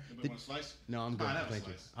there. Anybody want a slice? No, I'm good. Fine, have a Thank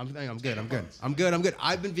you. slice. I'm good.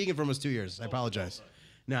 I've been vegan for almost 2 years. I apologize.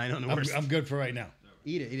 No, I don't know. I'm good for right now.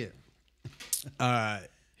 Eat it. And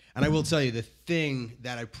I will tell you, the thing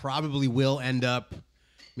that I probably will end up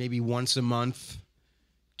maybe once a month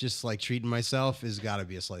just like treating myself is got to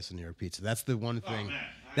be a slice of New York pizza. That's the one thing. man.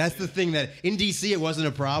 That's the thing that in DC it wasn't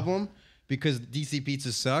a problem because DC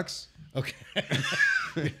pizza sucks. Okay.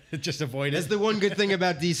 Just avoid That's it. the one good thing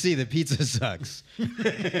about DC. The pizza sucks.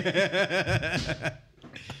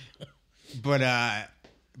 But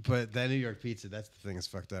that New York pizza, that's the thing that's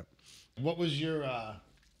fucked up. What was your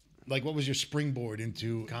Like, what was your springboard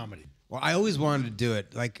into comedy? Well, I always wanted to do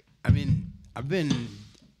it. Like, I mean, I've been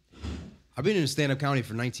in stand-up comedy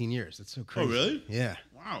for 19 years. That's so crazy. Oh, really? Yeah.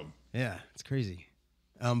 Wow. Yeah, it's crazy.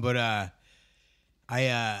 But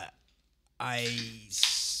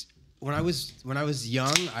when I was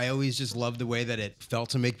young, I always just loved the way that it felt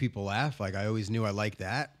to make people laugh. Like, I always knew I liked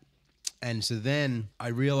that. And so then I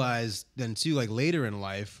realized then too, like later in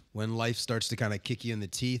life, when life starts to kind of kick you in the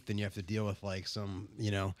teeth and you have to deal with like some,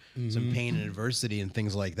 some pain and adversity and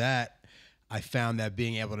things like that, I found that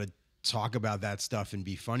being able to talk about that stuff and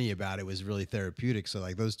be funny about it was really therapeutic. So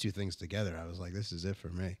like those two things together, I was like, this is it for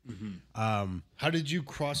me. How did you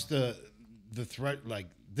cross the threat? Like,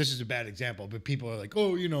 this is a bad example, but people are like,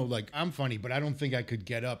 oh, like I'm funny, but I don't think I could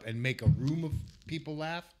get up and make a room of people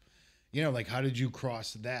laugh. Like, how did you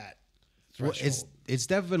cross that threshold? Well, it's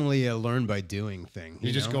definitely a learn by doing thing.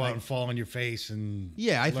 You just go out and fall on your face and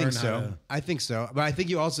I think so. I think so. But I think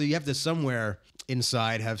you have to somewhere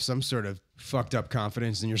inside have some sort of fucked up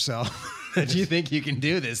confidence in yourself that you think you can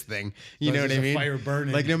do this thing. You know what I mean? Fire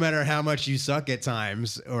burning. Like no matter how much you suck at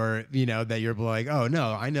times, or that you're like, oh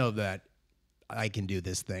no, I know that I can do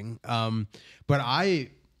this thing. But I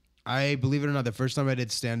believe it or not, the first time I did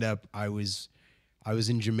stand up, I was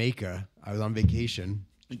in Jamaica. I was on vacation.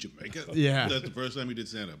 In Jamaica? Yeah. That's the first time you did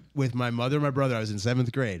stand-up. With my mother and my brother. I was in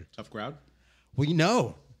 7th grade. Tough crowd? Well,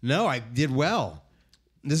 no, I did well.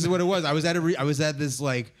 This is what it was. I was at this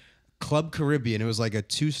like Club Caribbean. It was like a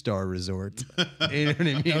 2-star resort. You know what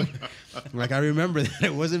I mean? Like I remember that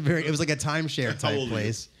it wasn't very. It was like a timeshare type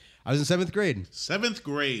place. I was in 7th grade. 7th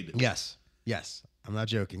grade. Yes. I'm not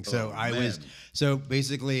joking. So I man. was. So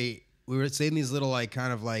basically, we were staying in these little like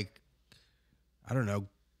kind of like, I don't know.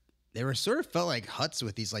 They were sort of felt like huts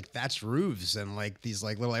with these like thatched roofs and like these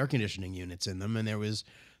like little air conditioning units in them, and there was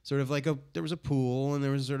sort of like there was a pool and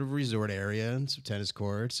there was sort of a resort area and some tennis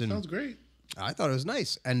courts. And Sounds great. I thought it was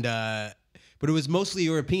nice, and but it was mostly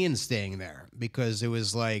Europeans staying there because it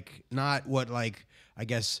was like not what like I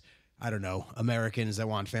guess I don't know Americans that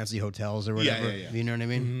want fancy hotels or whatever. Yeah. You know what I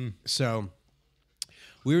mean? Mm-hmm. So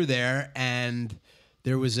we were there and.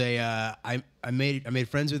 There was I made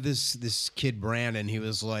friends with this kid Brandon. He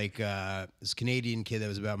was like this Canadian kid that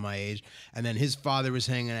was about my age, and then his father was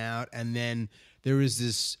hanging out, and then there was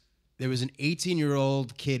an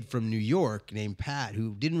 18-year-old kid from New York named Pat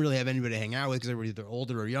who didn't really have anybody to hang out with because they were either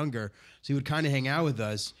older or younger, so he would kind of hang out with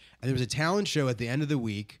us. And there was a talent show at the end of the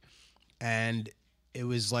week, and it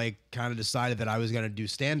was like kind of decided that I was going to do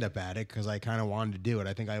stand-up at it because I kind of wanted to do it.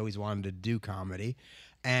 I think I always wanted to do comedy.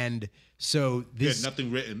 And so this... You had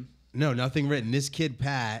nothing written. No, nothing written. This kid,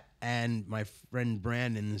 Pat, and my friend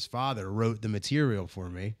Brandon, his father, wrote the material for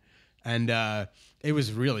me. And it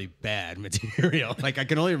was really bad material. Like, I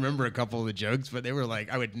can only remember a couple of the jokes, but they were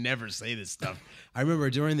like, I would never say this stuff. I remember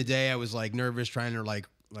during the day, I was like nervous trying to like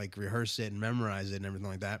rehearse it and memorize it and everything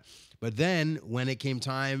like that. But then when it came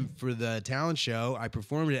time for the talent show, I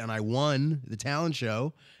performed it and I won the talent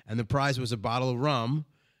show. And the prize was a bottle of rum.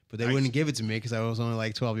 But they wouldn't give it to me because I was only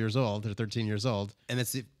like 12 years old or 13 years old. And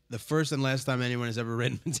that's the first and last time anyone has ever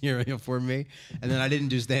written material for me. And then I didn't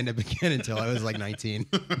do stand-up again until I was like 19.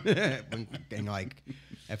 And like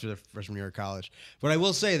after the freshman year of college. But I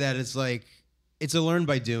will say that it's like, it's a learn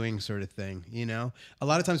by doing sort of thing, A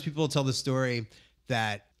lot of times people will tell the story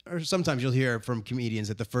that, or sometimes you'll hear from comedians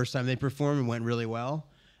that the first time they performed it went really well.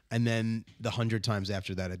 And then the 100 times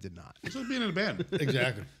after that, it did not. It's like being in a band.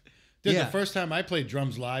 Exactly. Dude, the first time I played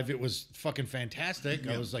drums live, it was fucking fantastic.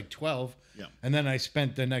 I was like 12. Yeah. And then I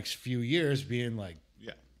spent the next few years being like,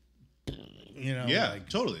 Yeah, like,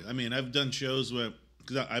 totally. I mean, I've done shows where,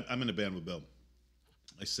 because I'm in a band with Bill.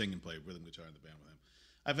 I sing and play rhythm guitar in the band with him.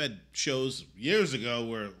 I've had shows years ago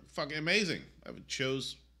where fucking amazing. I've had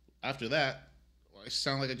shows after that where I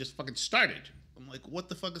sound like I just fucking started. I'm like, what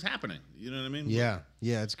the fuck is happening? You know what I mean? Yeah,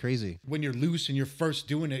 it's crazy. When you're loose and you're first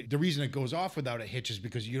doing it, the reason it goes off without a hitch is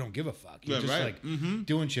because you don't give a fuck. You're just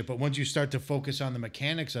doing shit. But once you start to focus on the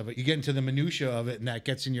mechanics of it, you get into the minutia of it, and that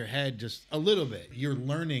gets in your head just a little bit. You're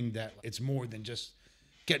learning that it's more than just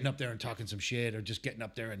getting up there and talking some shit or just getting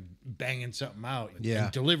up there and banging something out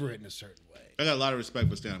and deliver it in a certain way. I got a lot of respect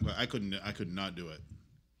for stand-up. I could not do it.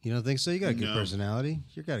 You don't think so? You got a good personality.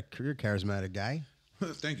 You're a charismatic guy.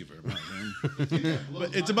 Thank you very much, man.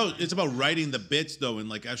 But it's about writing the bits though, and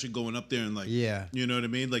like actually going up there and like, you know what I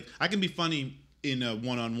mean? Like I can be funny in a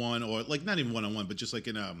one-on-one or like not even one-on-one, but just like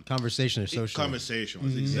in a conversation or social.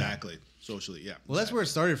 Conversations, exactly. Socially, yeah. Well, that's where it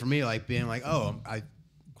started for me, like being like, oh,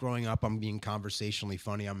 growing up, I'm being conversationally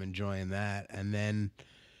funny. I'm enjoying that, and then,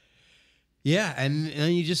 and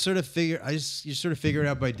then you just sort of figure it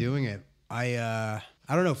out by doing it. I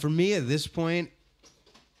don't know. For me at this point,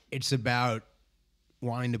 it's about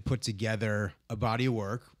wanting to put together a body of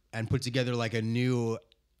work and put together like a new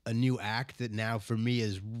act that now for me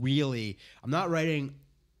is really, I'm not writing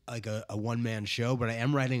like a one-man show, but I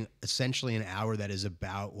am writing essentially an hour that is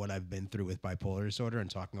about what I've been through with bipolar disorder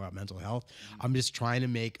and talking about mental health. I'm just trying to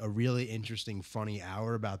make a really interesting, funny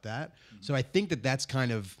hour about that. So I think that that's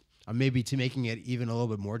kind of, maybe to making it even a little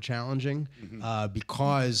bit more challenging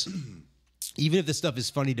because even if the stuff is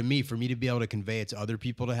funny to me, for me to be able to convey it to other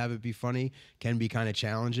people to have it be funny can be kind of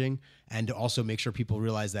challenging, and to also make sure people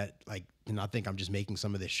realize that, like, to not think I'm just making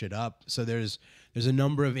some of this shit up. So there's a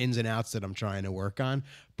number of ins and outs that I'm trying to work on,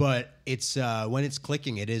 but it's when it's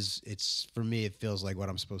clicking, it's for me, it feels like what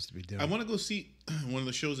I'm supposed to be doing. I want to go see one of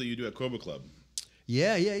the shows that you do at Cobra Club.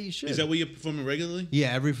 Yeah, you should. Is that where you're performing regularly?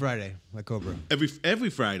 Yeah, every Friday at Cobra. Every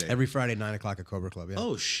Friday? Every Friday, 9 o'clock at Cobra Club, yeah.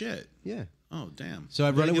 Oh, shit. Yeah. Oh, damn. So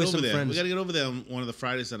I've run it with some friends. We got to get over there on one of the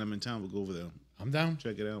Fridays that I'm in town. We'll go over there. I'm down.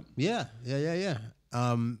 Check it out. Yeah.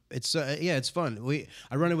 It's fun.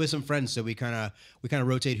 I run it with some friends, so we kind of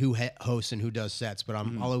rotate who hosts and who does sets. But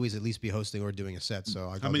I'll always at least be hosting or doing a set.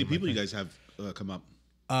 So how many people you guys have come up?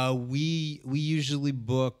 We usually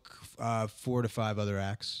book 4 to 5 other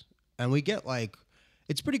acts, and we get like,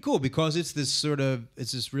 it's pretty cool because it's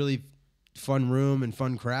this really fun room and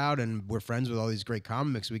fun crowd, and we're friends with all these great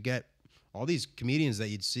comics. We get all these comedians that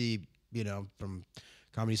you'd see, from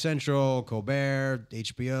Comedy Central, Colbert,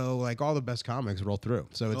 HBO, like all the best comics roll through.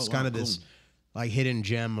 So it's kind of this like hidden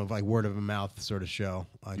gem of like word of mouth sort of show.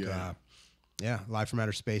 Like,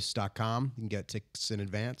 livefromouterspace.com. You can get tickets in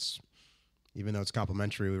advance. Even though it's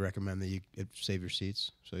complimentary, we recommend that you save your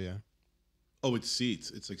seats. So yeah. Oh, it's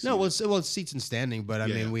seats. It's like no, it's seats and standing. But I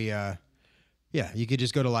mean, you could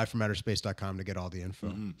just go to livefromouterspace.com to get all the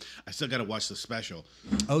info. I still got to watch the special.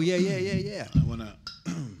 Oh yeah. I wanna.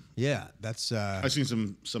 Yeah, that's. I've seen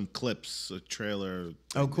some clips, a trailer.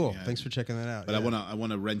 Oh, cool! Thanks for checking that out. But I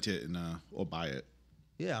wanna rent it and or buy it.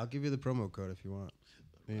 Yeah, I'll give you the promo code if you want.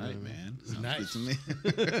 All right, man. Nice. To me.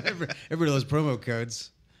 Everybody those promo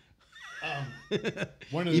codes.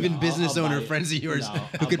 Even business owner friends of yours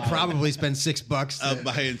who could probably spend $6 to I'll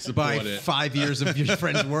buy and support it. 5 years of your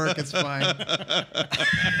friend's work. It's fine.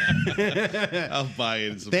 I'll buy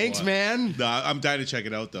it and support. Thanks, man. No, I'm dying to check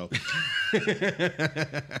it out though.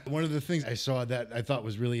 One of the things I saw that I thought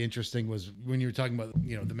was really interesting was when you were talking about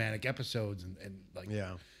the manic episodes and like you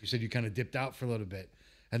said you kind of dipped out for a little bit.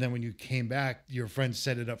 And then when you came back, your friend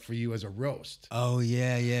set it up for you as a roast. Oh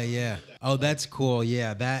yeah. Oh, that's cool.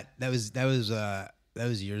 Yeah, that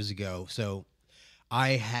was years ago. So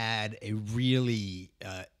I had a really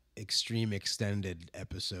extreme extended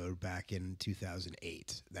episode back in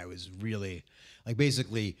 2008. That was really like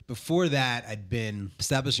basically before that I'd been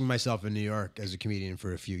establishing myself in New York as a comedian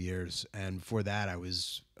for a few years, and before that I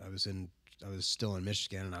was still in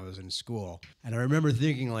Michigan and I was in school. And I remember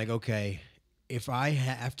thinking like, okay, if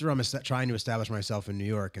after I'm trying to establish myself in New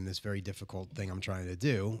York and this very difficult thing I'm trying to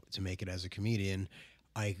do to make it as a comedian,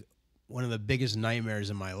 one of the biggest nightmares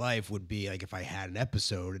in my life would be like if I had an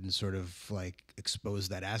episode and sort of like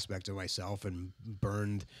exposed that aspect of myself and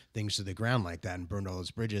burned things to the ground like that and burned all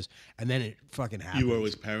those bridges, and then it fucking happened. You were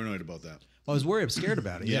always paranoid about that. Well, I was worried, scared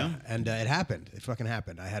about it. Yeah, and it happened. It fucking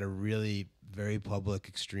happened. I had a really very public,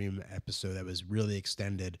 extreme episode that was really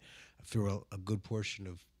extended through a good portion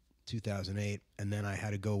of 2008, and then I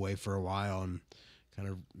had to go away for a while and kind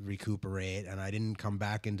of recuperate, and I didn't come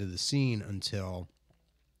back into the scene until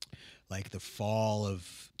like the fall of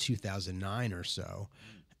 2009 or so.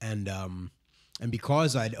 And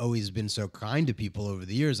because I'd always been so kind to people over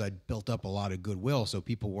the years, I'd built up a lot of goodwill, so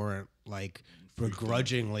people weren't like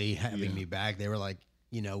begrudgingly having me back. They were like,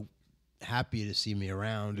 happy to see me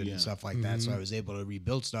around and stuff like that. So I was able to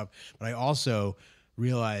rebuild stuff, but I also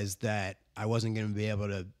realized that I wasn't going to be able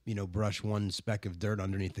to, brush one speck of dirt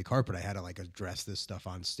underneath the carpet. I had to like address this stuff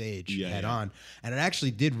on stage head on. And it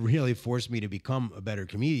actually did really force me to become a better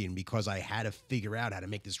comedian because I had to figure out how to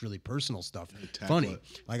make this really personal stuff funny.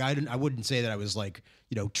 Like I wouldn't say that I was like,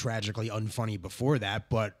 tragically unfunny before that,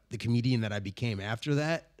 but the comedian that I became after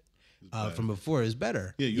that from before is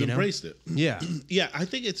better. Yeah, you embraced it. Yeah. Yeah, I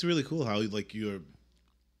think it's really cool how like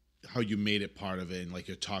how you made it part of it and like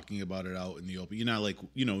you're talking about it out in the open. You're not like,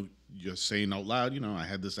 you're saying out loud, I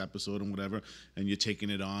had this episode and whatever, and you're taking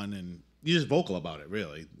it on and you're just vocal about it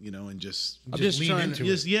really, and just lean into it. Leaning into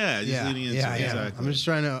it. Yeah. Exactly.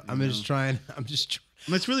 I'm just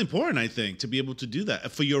And it's really important, I think, to be able to do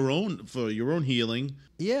that for your own healing.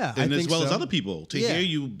 Yeah, and I as think well as so. other people to hear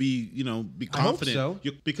you be confident. I hope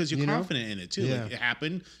so. Because you're confident in it too. Yeah. Like, it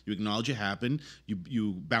happened. You acknowledge it happened.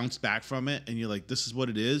 You bounce back from it, and you're like, this is what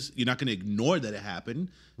it is. You're not going to ignore that it happened.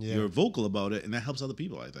 Yeah. You're vocal about it, and that helps other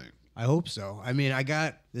people, I think. I hope so. I mean,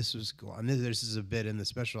 this was cool. And this is a bit in the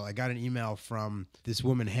special. I got an email from this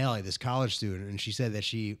woman, Haley, this college student, and she said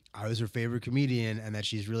that I was her favorite comedian and that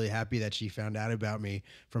she's really happy that she found out about me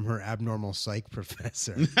from her abnormal psych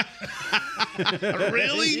professor.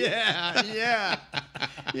 Really? Yeah.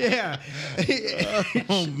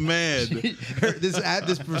 Oh, man. This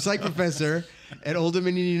psych professor at Old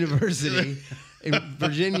Dominion University in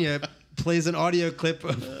Virginia plays an audio clip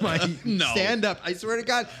of my stand-up, I swear to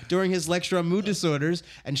God, during his lecture on mood disorders.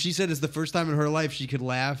 And she said it's the first time in her life she could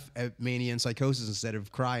laugh at mania and psychosis instead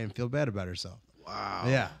of cry and feel bad about herself. Wow.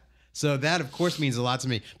 Yeah. So that, of course, means a lot to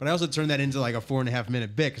me. But I also turned that into like a 4.5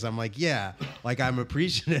 minute bit because I'm like, yeah, like I'm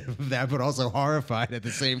appreciative of that, but also horrified at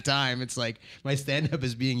the same time. It's like my stand-up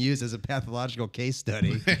is being used as a pathological case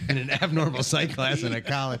study in an abnormal psych class in a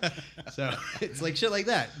college. So it's like shit like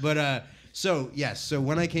that. But so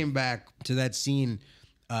when I came back to that scene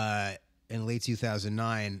in late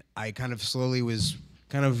 2009, I kind of slowly was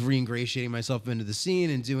kind of reingratiating myself into the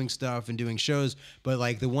scene and doing stuff and doing shows. But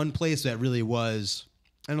like the one place that really was,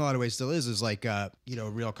 in a lot of ways still is like, a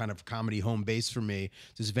real kind of comedy home base for me.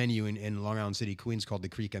 This venue in Long Island City, Queens called The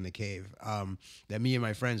Creek and the Cave. That me and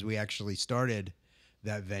my friends, we actually started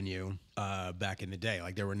that venue back in the day.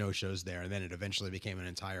 Like there were no shows there. And then it eventually became an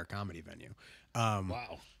entire comedy venue.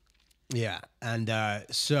 Wow. Yeah. And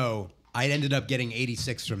so I ended up getting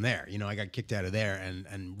 86 from there. I got kicked out of there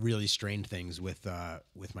and really strained things with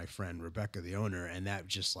my friend Rebecca, the owner, and that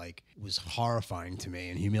just like was horrifying to me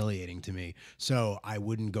and humiliating to me. So I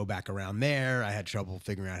wouldn't go back around there. I had trouble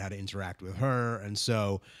figuring out how to interact with her, and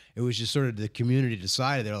so it was just sort of the community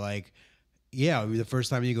decided, they're like, yeah, the first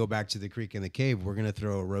time you go back to the Creek and the Cave, we're gonna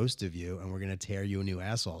throw a roast of you and we're gonna tear you a new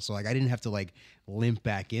asshole. So like I didn't have to like limp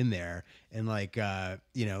back in there and like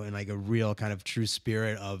in like a real kind of true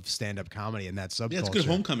spirit of stand-up comedy and that subculture. Yeah, it's good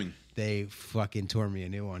homecoming. They fucking tore me a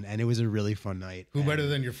new one, and it was a really fun night. Who better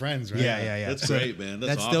than your friends, right? Yeah. That's great, man.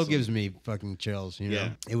 That's that still awesome. gives me fucking chills. Yeah.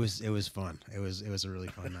 It was fun. It was a really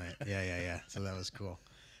fun night. Yeah. So that was cool.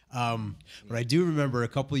 But I do remember a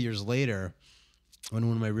couple of years later, when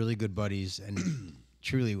one of my really good buddies and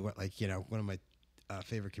truly one of my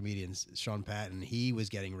favorite comedians, Sean Patton, he was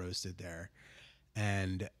getting roasted there,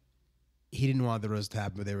 and he didn't want the roast to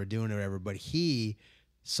happen, but they were doing it or whatever. But he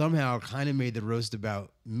somehow kind of made the roast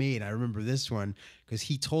about me, and I remember this one because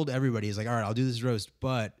he told everybody, he's like, all right, I'll do this roast,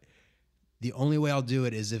 but the only way I'll do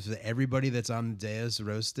it is if everybody that's on the dais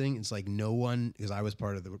roasting, it's like no one, because I was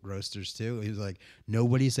part of the roasters too. He was like,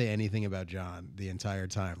 nobody say anything about John the entire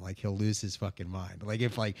time. Like he'll lose his fucking mind. Like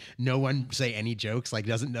if like no one say any jokes, like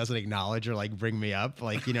doesn't acknowledge or like bring me up,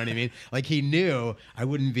 like you know what I mean? Like he knew I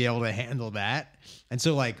wouldn't be able to handle that, and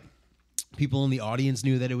so like people in the audience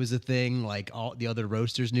knew that it was a thing. Like all the other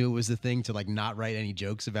roasters knew it was a thing to like not write any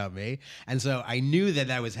jokes about me. And so I knew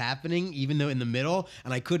that was happening, even though in the middle,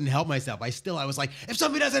 and I couldn't help myself. I was like, if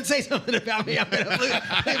somebody doesn't say something about me, I'm going to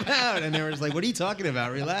flip out. And they were just like, what are you talking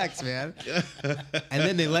about? Relax, man. And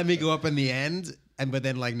then they let me go up in the end. But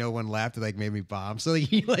then like no one laughed. It like made me bomb. So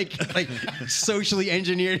he like socially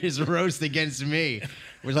engineered his roast against me,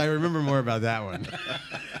 which I remember more about that one.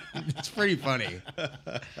 It's pretty funny.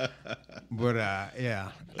 But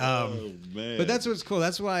yeah. Oh man. But that's what's cool.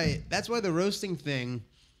 That's why the roasting thing,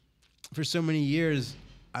 for so many years,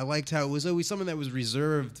 I liked how it was always something that was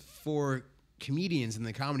reserved for comedians in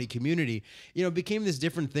the comedy community. It became this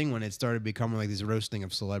different thing when it started becoming like this roasting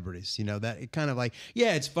of celebrities. That it kind of like,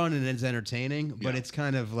 yeah, it's fun and it's entertaining, but it's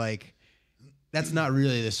kind of like that's not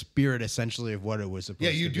really the spirit essentially of what it was supposed to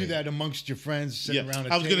be. Yeah, you do that amongst your friends sitting around a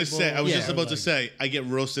table. I was gonna say, I was just about like, to say, I get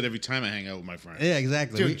roasted every time I hang out with my friends. Yeah,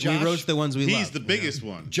 exactly. Dude, we Josh, roast the ones we love. He's the biggest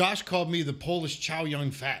one. Josh called me the Polish Chow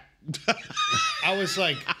Yun Fat. I was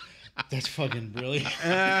like, that's fucking brilliant.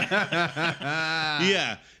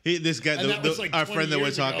 Yeah, this guy, our friend that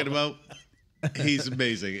we're talking about, he's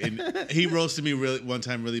amazing, and he roasted me one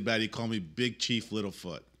time really bad. He called me Big Chief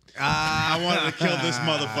Littlefoot. I wanted to kill this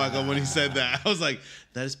motherfucker when he said that. I was like,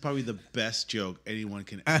 that is probably the best joke anyone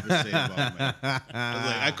can ever say about me. I was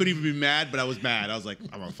like, I couldn't even be mad, but I was mad. I was like,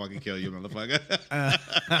 I'm gonna fucking kill you, motherfucker.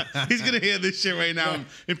 He's gonna hear this shit right now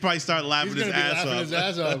and probably start laughing his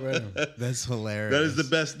ass off. Right? That's hilarious. That is the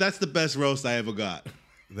best. That's the best roast I ever got.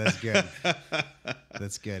 That's good.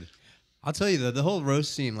 That's good. I'll tell you the whole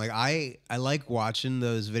roast scene. Like I like watching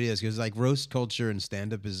those videos because like roast culture and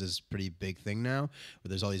stand up is this pretty big thing now, where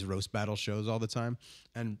there's all these roast battle shows all the time,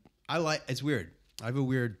 and it's weird. I have a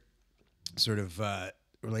weird sort of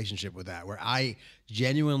relationship with that, where I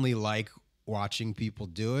genuinely like watching people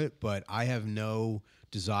do it, but I have no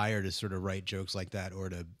desire to sort of write jokes like that or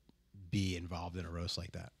to be involved in a roast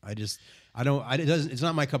like that. It's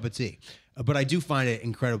not my cup of tea, but I do find it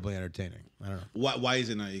incredibly entertaining. I don't know. Why is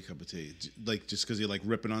it not your cup of tea? Like just because you're like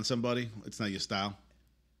ripping on somebody? It's not your style?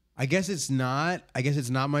 I guess it's not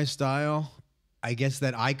my style. I guess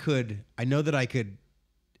that I know that I could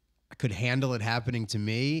handle it happening to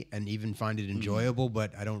me and even find it enjoyable,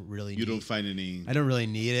 but I don't really. You don't find any. I don't really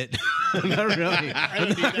need it. I don't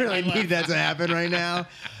really need that to happen right now.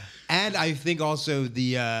 And I think also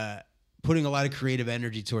the putting a lot of creative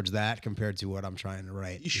energy towards that compared to what I'm trying to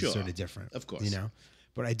write is sort of different. Of course. You know?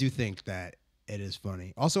 But I do think that it is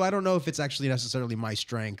funny. Also, I don't know if it's actually necessarily my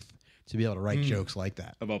strength to be able to write jokes like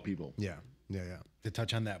that. About people. Yeah. To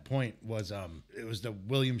touch on that point was it was the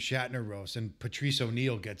William Shatner roast, and Patrice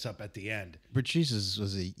O'Neill gets up at the end. Patrice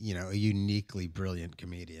was a uniquely brilliant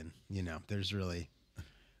comedian. There's really,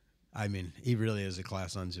 I mean, he really is a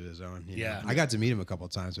class unto his own. You know? I got to meet him a couple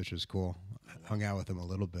of times, which was cool. I hung out with him a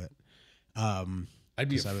little bit. I'd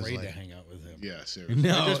be afraid to hang out with him. Yeah, seriously.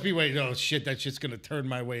 No, I'd just be waiting. Oh shit, that shit's gonna turn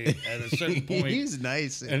my way at a certain point. He's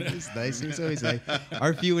nice. He's nice. He's always nice.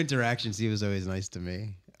 Our few interactions, he was always nice to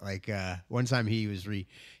me. Like one time, he was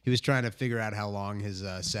trying to figure out how long his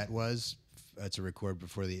set was to record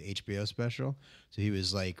before the HBO special. So he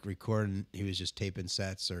was like recording. He was just taping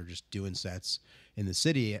sets or just doing sets in the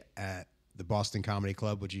city at the Boston Comedy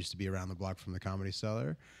Club, which used to be around the block from the Comedy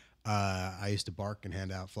Cellar. I used to bark and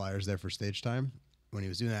hand out flyers there for stage time when he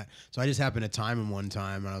was doing that. So I just happened to time him one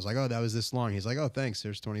time, and I was like, "Oh, that was this long." He's like, "Oh, thanks.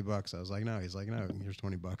 Here's $20." I was like, "No." He's like, "No, here's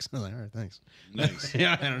 $20." I was like, "All right, thanks." Nice.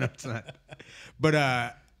 Yeah, I don't know. It's not.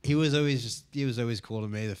 But he was always cool to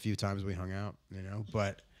me the few times we hung out,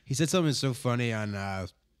 But he said something so funny on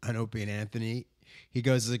Opie and Anthony. He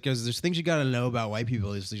goes, "There's things you got to know about white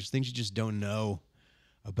people. There's things you just don't know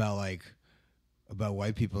about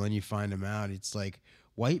white people, and you find them out. It's like."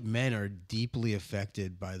 White men are deeply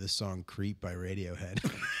affected by the song Creep by Radiohead.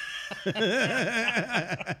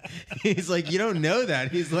 He's like, you don't know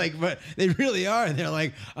that. He's like, but they really are. And they're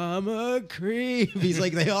like, I'm a creep. He's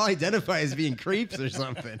like, they all identify as being creeps or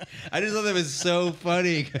something. I just thought that was so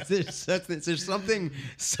funny because there's something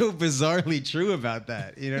so bizarrely true about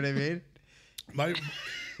that. You know what I mean?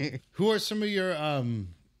 Who are some of your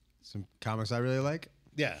some comics I really like?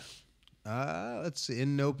 Yeah. Let's see,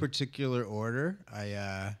 in no particular order.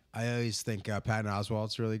 I always think Patton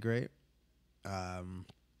Oswalt's really great.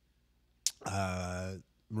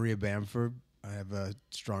 Maria Bamford, I have a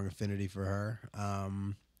strong affinity for her.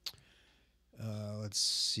 Let's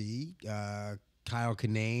see, Kyle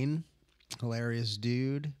Kinane, hilarious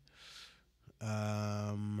dude.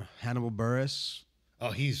 Hannibal Buress.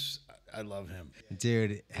 Oh, I love him.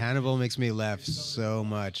 Dude, Hannibal makes me laugh so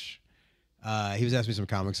much. He was asking me some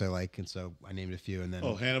comics I like, and so I named a few. And then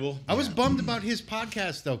Hannibal. I was bummed about his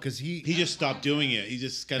podcast though, because he just stopped doing it. He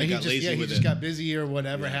just kind of got lazy with it. He just got busy or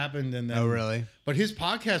whatever happened, and then. Oh, really? But his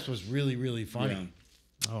podcast was really, really funny.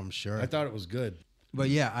 Yeah. Oh, I'm sure. I thought it was good. But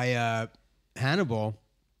yeah, Hannibal.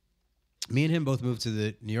 Me and him both moved to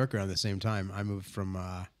the New York around the same time. I moved from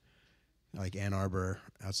like Ann Arbor,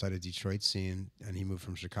 outside of Detroit scene, and he moved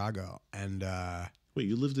from Chicago. And wait,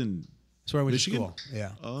 you lived in. That's where I went Michigan? to school.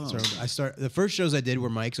 Yeah. Oh. So the first shows I did were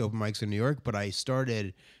open mics in New York, but I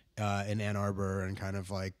started in Ann Arbor and kind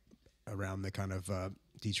of like around the kind of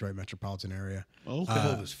Detroit metropolitan area. Oh,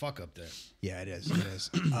 cold as fuck up there. Yeah, it is. It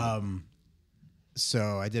is.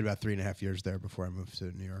 So I did about 3.5 years there before I moved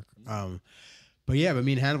to New York. But me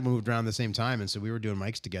and Hannibal moved around the same time, and so we were doing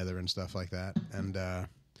mics together and stuff like that. And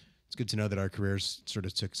it's good to know that our careers sort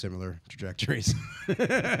of took similar trajectories.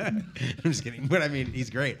 I'm just kidding. But I mean, he's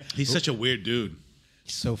great. He's such a weird dude.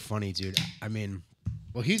 He's so funny, dude. I mean,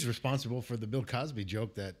 well, he's responsible for the Bill Cosby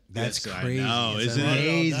joke that's crazy. No, it's isn't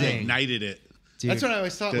amazing. it? Ignited it. Dude, that's what I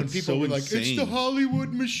always thought when people were like, insane. "It's the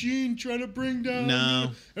Hollywood machine trying to bring down." No,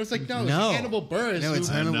 and it's like, no, it's No. Hannibal Buress No, it's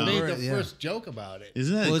who Hannibal made Buress, the first joke about it.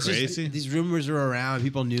 Isn't that it's crazy? Just, these rumors were around.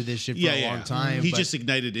 People knew this shit for a long time. He but just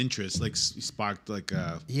ignited interest, like sparked like.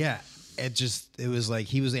 Yeah. It was like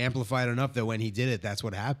he was amplified enough that when he did it, that's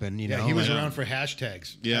what happened. You know, he was around for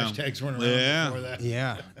hashtags. Yeah. Hashtags weren't around before that.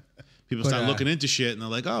 Yeah. People start looking into shit, and they're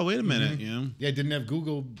like, "Oh, wait a minute," you know? Yeah, didn't have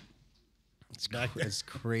Google. It's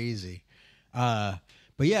crazy.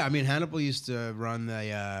 But yeah, I mean, Hannibal used to run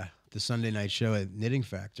the Sunday night show at Knitting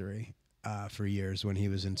Factory for years when he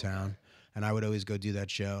was in town, and I would always go do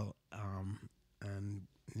that show. and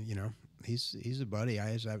you know, he's a buddy.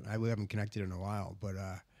 We haven't connected in a while,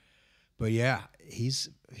 but yeah, he's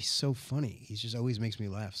so funny. He just always makes me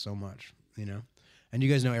laugh so much, you know. And you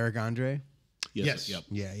guys know Eric Andre? Yes. Yep.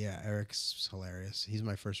 Yeah. Eric's hilarious. He's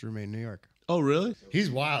my first roommate in New York. Oh, really? He's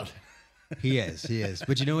wild. He is.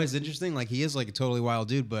 But you know what's interesting? Like, he is like a totally wild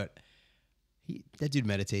dude, but that dude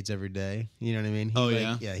meditates every day. You know what I mean?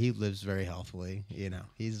 Yeah? Yeah, he lives very healthily. You know,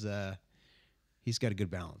 he's got a good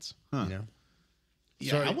balance. Huh. You know?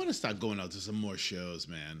 Yeah, I want to start going out to some more shows,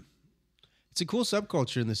 man. It's a cool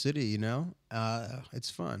subculture in the city, you know? It's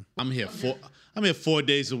fun. I'm here 4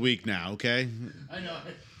 days a week now, okay? I know.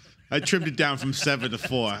 I trimmed it down from 7 to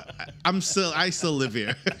 4. I still live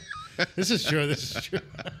here. This is true.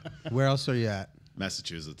 Where else are you at?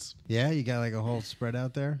 Massachusetts. Yeah, you got like a whole spread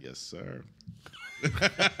out there? Yes, sir.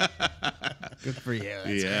 Good for you.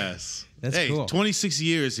 Yes. That's hey, cool. 26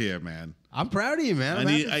 years here, man. I'm proud of you, man.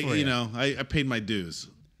 I paid my dues.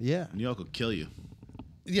 Yeah. New York will kill you.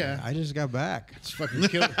 Yeah. I just got back. It's fucking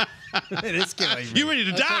killing. It is killing me. You're ready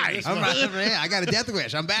to die. I got a death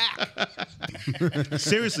wish. I'm back.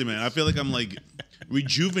 Seriously, man. I feel like I'm like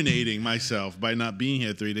rejuvenating myself by not being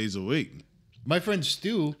here 3 days a week. My friend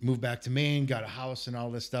Stu moved back to Maine, got a house and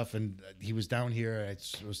all this stuff, and he was down here. I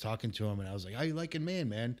was talking to him, and I was like, "How you liking Maine,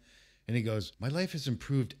 man?" And he goes, "My life has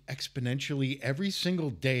improved exponentially every single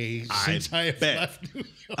day since I have left New York."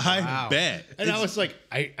 I bet. And I was like,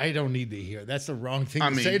 I don't need to hear. That's the wrong thing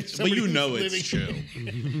to say to but somebody you who's know living. it's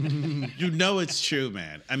true. You know it's true,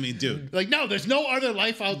 man. I mean, dude. Like, no, there's no other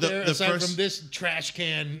life out there the aside first- from this trash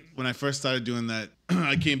can. When I first started doing that,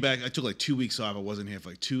 I came back. I took like 2 weeks off. I wasn't here for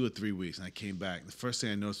like 2 or 3 weeks, and I came back. The first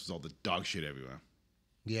thing I noticed was all the dog shit everywhere.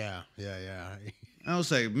 Yeah. I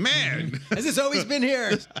was like, man. Has this always been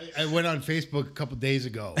here? I went on Facebook a couple days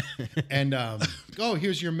ago, and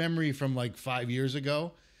here's your memory from like 5 years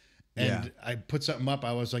ago. And Yeah. I put something up.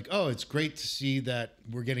 I was like, oh, it's great to see that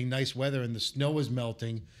we're getting nice weather and the snow is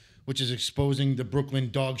melting, which is exposing the Brooklyn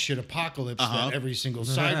dog shit apocalypse that every single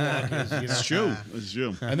sidewalk is. You know? It's true. It's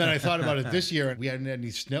true. And then I thought about it this year. We hadn't had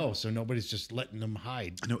any snow, so nobody's just letting them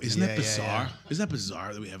hide. I know. Isn't that bizarre? yeah. Isn't that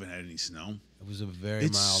bizarre that we haven't had any snow? It was a very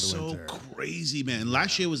It's mild so winter. crazy, man.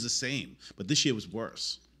 Last year was the same, but this year was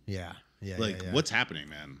worse. Yeah. Like, what's happening,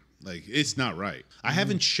 man? Like, it's not right. I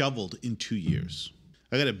haven't shoveled in 2 years.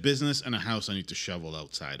 I got a business and a house I need to shovel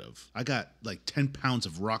outside of. I got like 10 pounds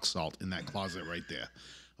of rock salt in that closet right there.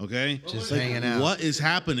 Okay? Just hanging out. What is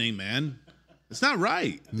happening, man? It's not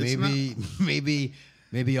right.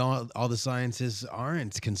 Maybe all the scientists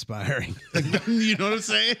aren't conspiring You know what I'm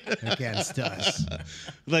saying? against us.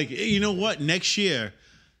 Like, you know what? Next year,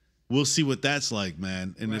 we'll see what that's like,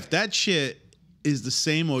 man. And if that shit is the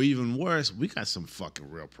same or even worse, we got some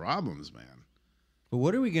fucking real problems, man. But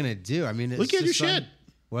what are we gonna do? I mean, We can't do shit.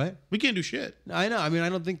 What? We can't do shit. I know. I mean, I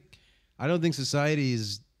don't think society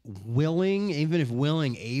is willing, even if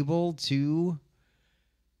willing, able to.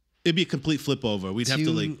 It'd be a complete flip over. We'd have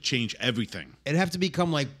to like change everything. It'd have to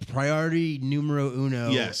become like priority numero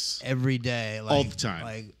uno. Yes. Every day, like, All the time.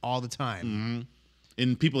 like all the time. Mm-hmm.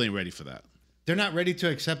 And people ain't ready for that. They're not ready to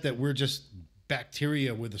accept that we're just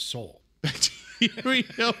bacteria with a soul. Bacteria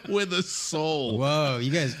with a soul. Whoa,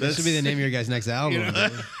 you guys! That should be the name of your guys' next album.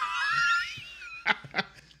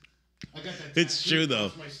 It's true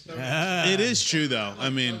though. It is true though. I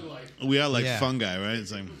mean, we are like Yeah. fungi, right?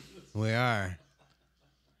 It's like We are.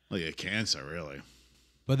 a cancer, really.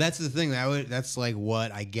 But that's the thing. That's like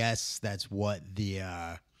what I guess that's what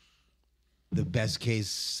the best case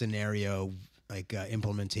scenario, like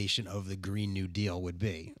implementation of the Green New Deal would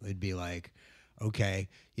be. It'd be like, okay,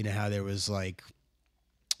 you know how there was like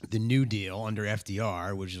the New Deal under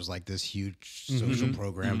FDR, which was like this huge social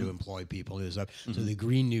program to employ people and stuff. So the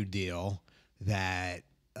Green New Deal that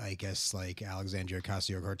I guess like Alexandria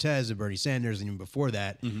Ocasio-Cortez and Bernie Sanders, and even before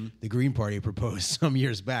that, the Green Party proposed some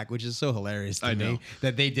years back, which is so hilarious to me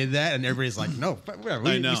that they did that, and everybody's like, "No,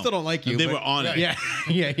 we still don't like you." And they but- were on it. Yeah.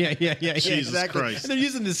 Jesus exactly. Christ. And they're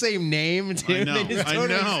using the same name too. I know. They just I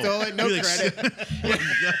totally know. stole it. No You're like,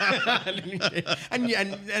 credit.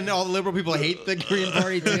 and all the liberal people hate the Green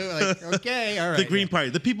Party too. Like, okay, all right. The Green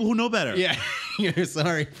Party, the people who know better. Yeah. You're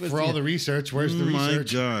sorry For all the research, where's the My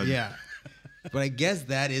research? God. Yeah. But I guess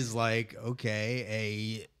that is like,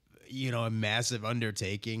 okay, a massive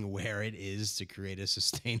undertaking where it is to create a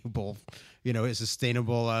sustainable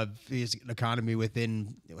economy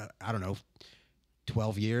within, I don't know,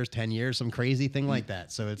 12 years, 10 years, some crazy thing like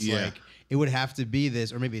that. So it's like, it would have to be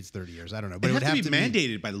this, or maybe it's 30 years. I don't know. But It it would would have to be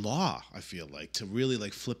mandated by law, I feel like, to really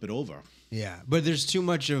like flip it over. Yeah. But there's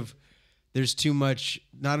not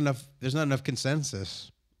enough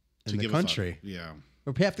consensus in the give a fuck. country. Yeah.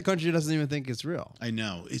 Or half the country doesn't even think it's real. I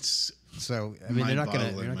know. It's So I mean, they're not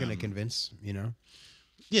mind-boggling, gonna man. convince, you know.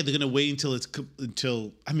 Yeah, they're gonna wait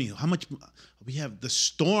until I mean, how much we have the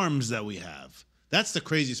storms that we have. That's the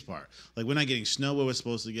craziest part. Like we're not getting snow where we're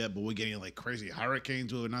supposed to get, but we're getting like crazy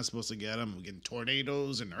hurricanes where we're not supposed to get them. We're getting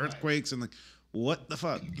tornadoes and earthquakes and like, what the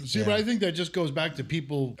fuck? See, but I think that just goes back to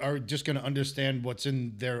people are just going to understand what's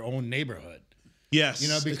in their own neighborhood. Yes, You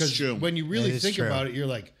know, because it's true. when you really It is think true. about it, you're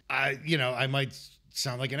like, I might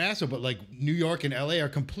sound like an asshole, but like New York and LA are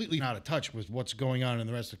completely out of touch with what's going on in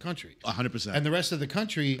the rest of the country. 100%. And the rest of the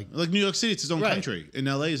country, Like New York City, it's its own Right. country. In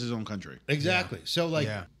LA, it's its own country. exactly. So like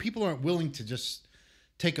Yeah. people aren't willing to just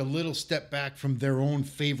take a little step back from their own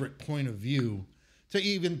favorite point of view to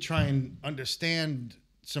even try and understand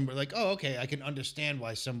somebody like, oh, okay, I can understand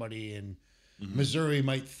why somebody in Missouri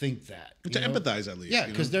might think that. To you know? empathize at least. Yeah,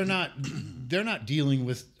 you because know? they're not dealing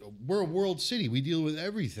with. We're a world city. We deal with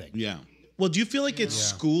everything. Yeah. Well, do you feel like it's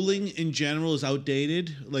schooling in general is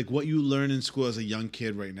outdated? Like what you learn in school as a young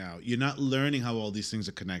kid right now, you're not learning how all these things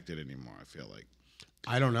are connected anymore. I feel like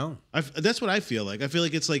I don't know. that's what I feel like. I feel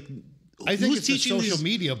like it's like I think who's it's a teaching social these-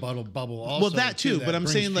 media bubble. Also, Well, that too, but I'm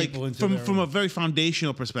brings saying like people into their from own- a very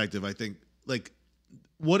foundational perspective, I think like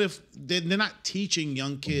what if they're not teaching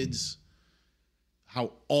young kids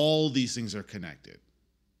how all these things are connected?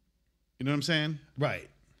 You know what I'm saying? right.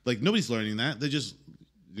 Like nobody's learning that.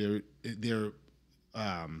 They're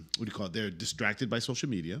what do you call it? They're distracted by social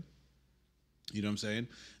media. You know what I'm saying?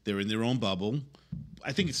 They're in their own bubble.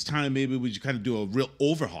 I think it's time maybe we kind of do a real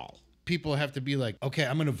overhaul. People have to be like, okay,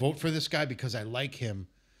 I'm going to vote for this guy because I like him,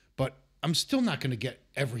 but I'm still not going to get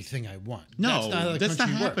everything I want. No, how the that's not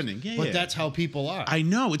country works. happening. Yeah, but yeah. that's how people are. I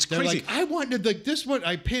know it's They're crazy. like, I wanted like this one.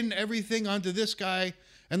 I pin everything onto this guy,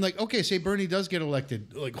 and like, okay, say Bernie does get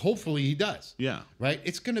elected. Like, hopefully he does. Yeah. Right.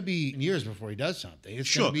 It's going to be years before he does something. It's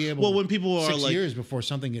Sure. going to be able. Well, when people are 6 like- years before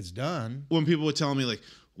something gets done. when people were telling me like,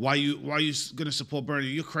 why you gonna support Bernie?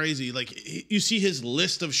 You're crazy. Like you see his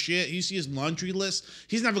list of shit. You see his laundry list.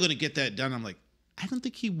 He's never gonna get that done. I'm like, I don't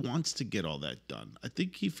think he wants to get all that done. I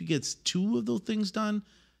think if he gets 2 of those things done,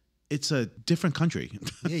 it's a different country.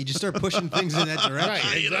 Yeah, you just start pushing things in that direction.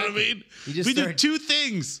 Right. You know what I mean? You just We do start- 2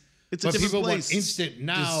 things. It's a But different people place. want instant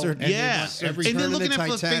now. start- and they Yeah. want And everything. they're Turning looking the at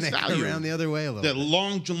it for face Titanic value. around the other way a little. That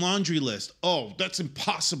long laundry list. Oh, that's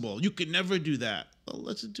impossible. You could never do that. Well,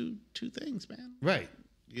 let's do 2 things, man. Right.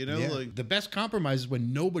 You know, Yeah. like The best compromise is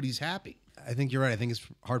when nobody's happy. I think you're right. I think it's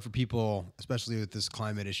hard for people, especially with this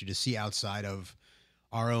climate issue, to see outside of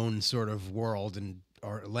our own sort of world and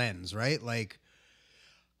our lens, right? Like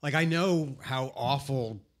I know how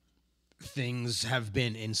awful things have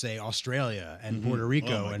been in, say, Australia and Puerto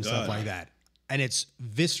Rico Oh, my and God. stuff like that. And it's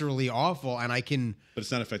viscerally awful, and but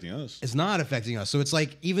it's not affecting us. it's not affecting us. So it's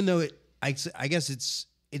like, even though I guess it's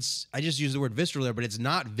I just use the word visceral there, but it's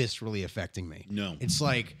not viscerally affecting me. No. It's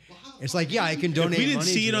like, yeah, I can donate If we didn't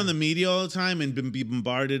money see it to on the media all the time and be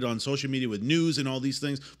bombarded on social media with news and all these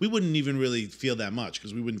things, we wouldn't even really feel that much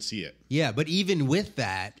because we wouldn't see it. Yeah, but even with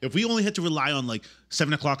that, If we only had to rely on like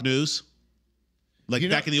 7:00 news, like You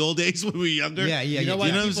know- back in the old days when we were younger. Yeah, yeah, You know yeah. why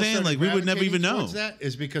You know what I'm people saying? started Like, we would never even gravitating know. towards That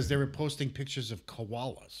is because they were posting pictures of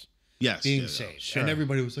koalas Yes. being yeah, saved, and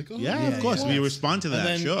everybody was like, "Oh, Yeah, of course. We respond to that. And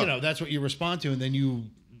then sure. you know that's what you respond to, and then you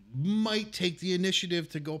might take the initiative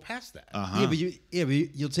to go past that. Uh-huh. Yeah, but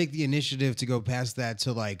you'll take the initiative to go past that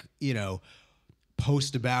to, like, you know,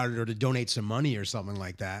 post about it or to donate some money or something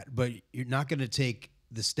like that. But you're not going to take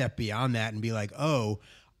the step beyond that and be like, oh,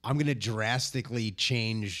 I'm going to drastically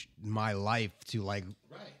change my life to, like,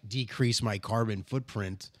 decrease my carbon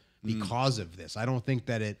footprint because of this. I don't think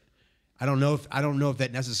that I don't know if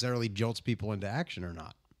that necessarily jolts people into action or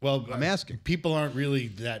not. Well, I'm asking. People aren't really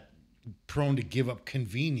that prone to give up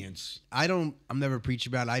convenience. I'm never preach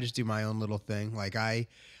about it. I just do my own little thing. Like I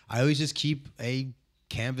always just keep a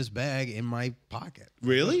canvas bag in my pocket.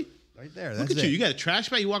 Really? Right there. Look That's at it. you. You got a trash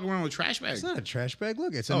bag? You walk around with a trash bag? It's not a trash bag.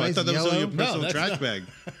 Look, it's a Oh, nice I thought that was yellow. on your personal that's trash not. bag.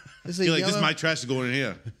 This is a You're like, yellow. this is my trash to go in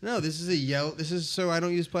here. No, this is a yellow. This is so I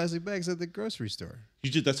don't use plastic bags at the grocery store.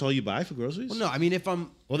 That's all you buy for groceries? Well, no, I mean if I'm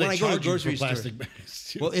Well, when they I go to a charge you grocery for store. plastic bags.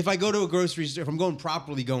 Too. Well, if I go to a grocery store, if I'm going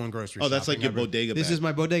properly grocery Oh, that's like shopping, your bodega This bag. is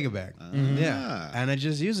my bodega bag. Yeah, and I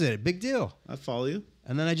just use it. Big deal. I follow you.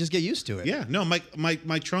 And then I just get used to it. Yeah, no,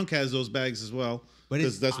 my trunk has those bags as well. But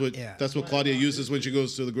Because it's- that's what Claudia uses when she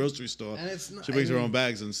goes to the grocery store. And it's not- She brings I her mean- own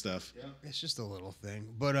bags and stuff. It's just a little thing.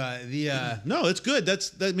 But No, it's good. That's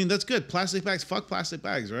good. Plastic bags, fuck plastic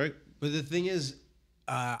bags, right? But the thing is,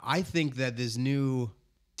 I think that this new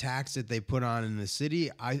tax that they put on in the city,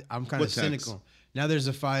 I'm kind What of cynical. tax? Now there's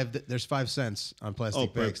 5 cents on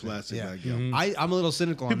plastic per bags. plastic yeah. bag, yeah. I'm a little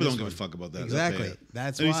cynical on People this don't give one. a fuck about that. Exactly.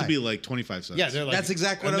 That's it why. used to be like 25 cents. Yeah, they're like, That's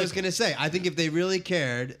exactly what I was going to say. I think if they really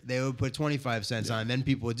cared, they would put 25 cents on, and then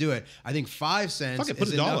people would do it. I think 5 cents Fuck it, put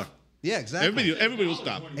is a dollar. enough. Yeah, exactly. Everybody will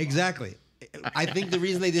stop. Exactly. I think the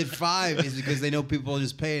reason they did 5 is because they know people will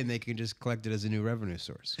just pay and they can just collect it as a new revenue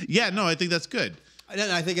source. Yeah, no, I think that's good.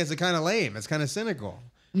 I think it's kind of lame. It's kind of cynical.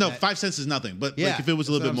 No, 5 cents is nothing. But Yeah, like if it was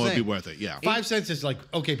a little that's bit what more, I'm it'd be saying. worth it. Yeah. 5 cents is like,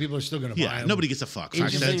 okay, people are still going to buy Yeah, them. nobody gives a fuck. 5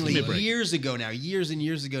 cents. Give Interestingly, me a break. years and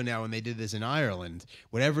years ago now, when they did this in Ireland,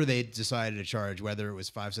 whatever they decided to charge, whether it was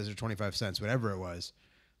 5 cents or 25 cents, whatever it was,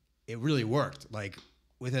 it really worked. Like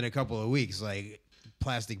within a couple of weeks, like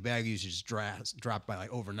plastic bag usage dropped by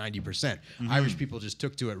like over 90%. Irish people just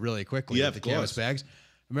took to it really quickly. Yeah, with the of course. canvas bags.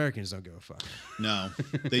 Americans don't give a fuck. No,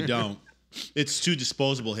 they don't. It's too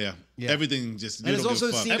disposable here. Yeah. Everything just. And you it's don't give also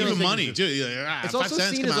a fuck. seen Even as- money too. You're like, It's 5 also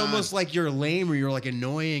cents, seen come as on. almost like you're lame or you're like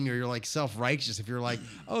annoying or you're like self-righteous. If you're like,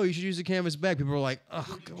 oh, you should use a canvas bag, people are like, oh,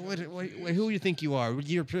 who do you think you are?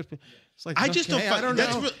 It's like, I just okay, don't. I don't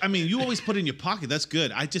That's know. I mean, you always put it in your pocket. That's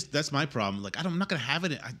good. That's my problem. Like I'm not gonna have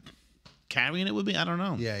it. Carrying it with me. I don't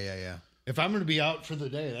know. Yeah. If I'm going to be out for the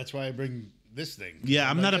day, that's why I bring this thing. Yeah,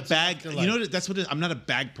 I'm Like, not a that's bag. enough to, You know, like- that's what it is. I'm not a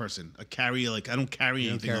bag person. A carrier, like I don't carry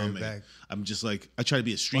don't anything carry on a me. bag. I'm just like I try to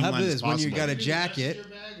be as What streamlined happens as is when possible. you got a jacket,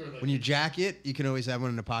 when you jacket, you can always have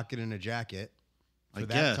one in a pocket in a jacket for I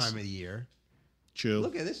that guess. time of the year. True.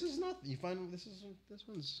 Look at this is not. You find this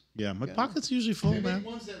one's. Yeah, my pocket's usually full, man.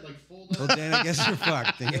 Ones that like fold Well, Dan, I guess you're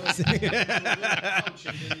fucked. I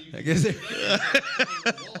guess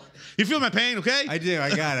You feel my pain, okay? I do.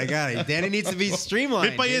 I got it. Danny needs to be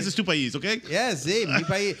streamlined. Mi país dude. es tu país, okay? Yeah, sí, mi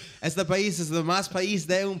país. Este país es el más país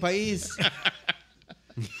de un país.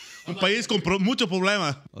 Un país con mucho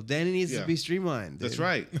problema. Well, Danny needs Yeah. to be streamlined. That's dude.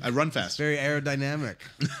 right. I run It's fast. very aerodynamic.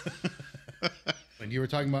 And you were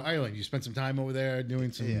talking about Ireland. You spent some time over there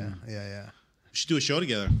doing some. Yeah. We should do a show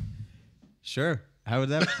together. Sure. How would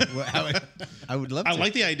that? I would love to. I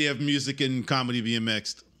like the idea of music and comedy being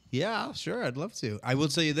mixed. Yeah, sure. I'd love to. I will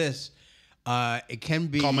tell you this. It can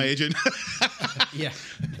be. Call my agent. Yeah.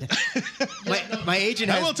 my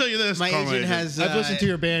agent has. I will tell you this. My Call agent has. I've listened to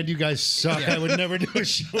your band. You guys suck. Yeah. I would never do a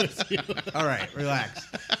show with you. All right, relax.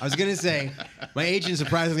 I was gonna say, my agent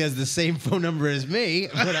surprisingly has the same phone number as me,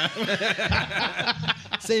 but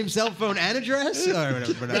same cell phone and address.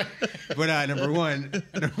 But number one,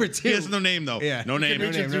 number two. He has no name though. Yeah. No name.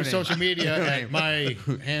 Reach him through social media at my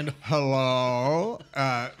handle. Hello.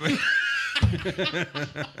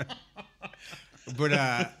 But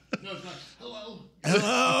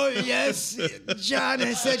hello. Yes, John.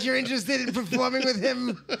 I said you're interested in performing with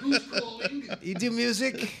him. Who's calling? You do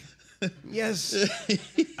music? Yes. You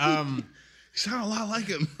sound a lot like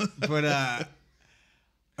him. But I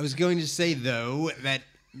was going to say though that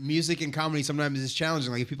music and comedy sometimes is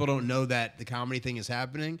challenging. Like if people don't know that the comedy thing is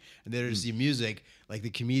happening and they just see music, like the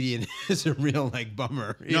comedian is a real like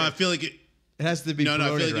bummer. No, I feel like it. It has to be. No, I feel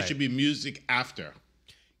promoted like right. it should be music after.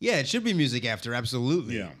 Yeah, it should be music after.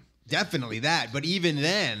 Absolutely. Yeah. Definitely that. But even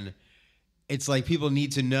then, it's like people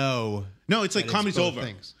need to know. No, it's like that comedy's both over.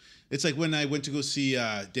 things. It's like when I went to go see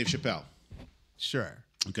Dave Chappelle. Sure.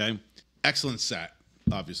 Okay, excellent set.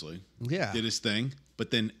 Obviously, Yeah. did his thing. But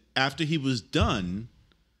then after he was done,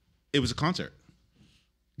 it was a concert.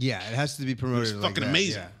 Yeah, it has to be promoted. It was like fucking that.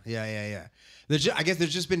 amazing. Yeah. I guess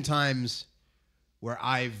there's just been times where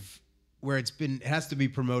it has to be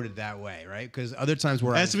promoted that way, right? Because other times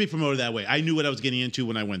where It has to be promoted that way. I knew what I was getting into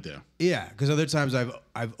when I went there. yeah, because other times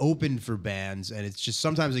I've opened for bands and it's just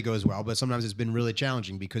sometimes it goes well, but sometimes it's been really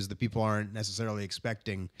challenging because the people aren't necessarily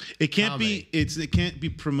expecting. It can't comedy. it can't be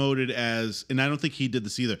promoted as, and I don't think he did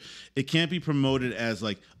this either. It can't be promoted as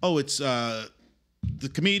like, oh, it's the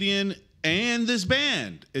comedian and this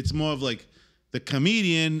band. It's more of like the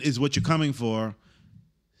comedian is what you're coming for.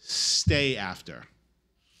 Stay after.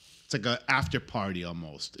 It's like an after party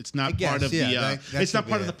almost. It's not guess, part of yeah, the. that It's could not be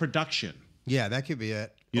part of it. the production. Yeah, that could be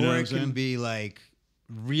it. You know or what it I'm can saying? be like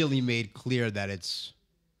really made clear that it's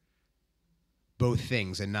both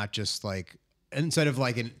things and not just like instead of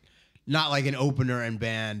like not like an opener and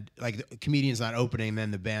band, like the comedian's not opening and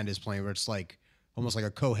then the band is playing, where it's like almost like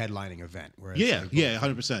a co-headlining event. Where it's Yeah, like, yeah,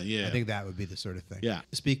 100%. Yeah, I think that would be the sort of thing. Yeah.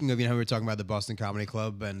 Speaking of, we were talking about the Boston Comedy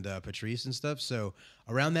Club and Patrice and stuff. So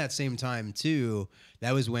around that same time too,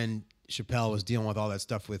 that was when Chappelle was dealing with all that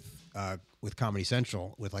stuff with Comedy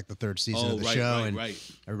Central, with like the third season of the show, and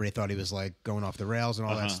everybody thought he was like going off the rails and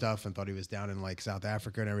all that stuff, and thought he was down in like South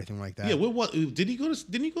Africa and everything like that. Yeah, what did he go to?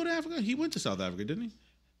 Didn't he go to Africa? He went to South Africa, didn't he?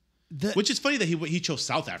 Which is funny that he chose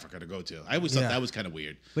South Africa to go to. I always thought that was kind of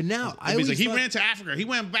weird. But now he's like, he ran to Africa. He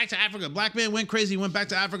went back to Africa. Black man went crazy. He went back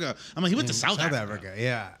to Africa. I'm like, he went to South Africa.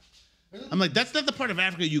 Yeah. I'm like, that's not the part of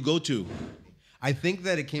Africa you go to. I think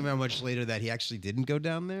that it came out much later that he actually didn't go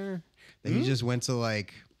down there. That he just went to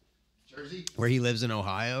like Jersey, where he lives in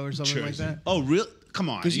Ohio or something like that. Oh, really? Come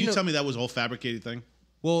on. You tell me that was a whole fabricated thing?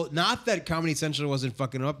 Well, not that Comedy Central wasn't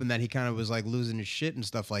fucking up and that he kind of was like losing his shit and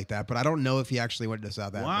stuff like that, but I don't know if he actually went to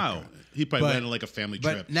South Africa. Wow. He probably went on like a family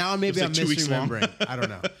trip. But now maybe I'm misremembering. I don't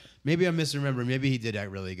know. Maybe I'm misremembering. Maybe he did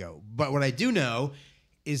really go. But what I do know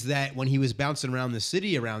is that when he was bouncing around the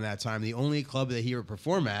city around that time, the only club that he would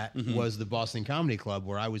perform at was the Boston Comedy Club,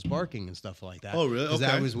 where I was barking and stuff like that. Oh, really? Because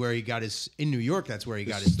that was where he got his, in New York, that's where he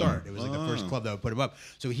got his start. It was like the first club that would put him up.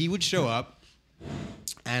 So he would show up,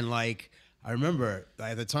 and like, I remember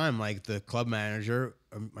at the time, like the club manager,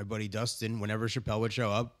 my buddy Dustin, whenever Chappelle would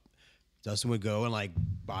show up, Dustin would go and like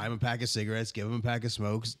buy him a pack of cigarettes, give him a pack of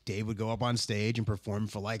smokes. Dave would go up on stage and perform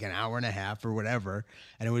for like an hour and a half or whatever.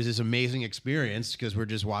 And it was this amazing experience because we're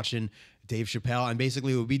just watching Dave Chappelle. And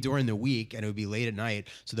basically it would be during the week and it would be late at night.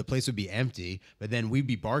 So the place would be empty, but then we'd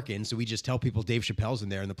be barking. So we just tell people Dave Chappelle's in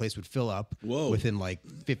there and the place would fill up within like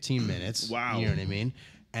 15 minutes. Wow. You know what I mean?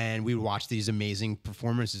 And we would watch these amazing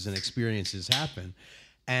performances and experiences happen.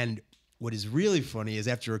 And what is really funny is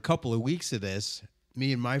after a couple of weeks of this,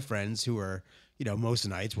 me and my friends who are, you know, most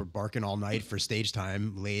nights we're barking all night for stage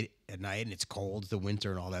time late at night and it's cold, the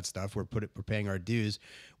winter and all that stuff. We're paying our dues.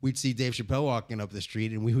 We'd see Dave Chappelle walking up the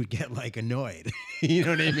street and we would get like annoyed. You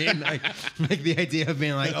know what I mean? Like the idea of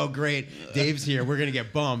being like, oh great, Dave's here. We're gonna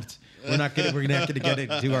get bumped. We're not gonna have to get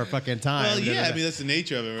it to our fucking time. Well, yeah, I mean that's the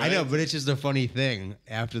nature of it, right? I know, but it's just a funny thing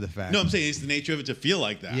after the fact. No, I'm saying it's the nature of it to feel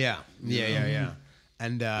like that. Yeah.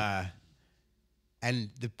 And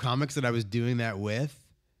the comics that I was doing that with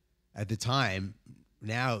at the time,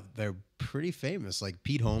 now they're pretty famous. Like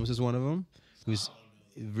Pete Holmes is one of them, who's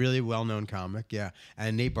a really well-known comic. Yeah.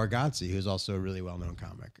 And Nate Bargatze, who's also a really well-known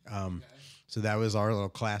comic. So that was our little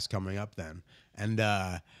class coming up then. And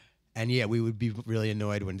yeah, we would be really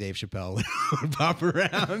annoyed when Dave Chappelle would pop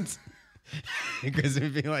around. Because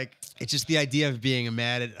it'd be like, it's just the idea of being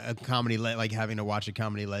mad at a comedy, like having to watch a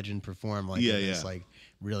comedy legend perform like this, like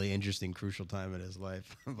really interesting, crucial time in his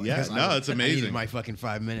life. Like, it's amazing. I needed my fucking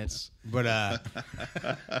 5 minutes, but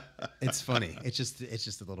it's funny. It's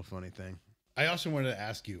just a little funny thing. I also wanted to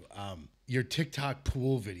ask you, your TikTok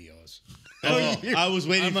pool videos. I was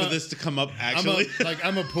waiting for this to come up. Actually,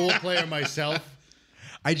 I'm a pool player myself.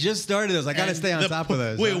 I just started those. I got to stay on top of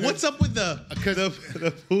those. Wait, what's up with the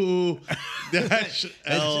poo dash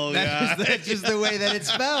L? That's just the way that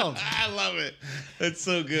it's spelled. I love it. It's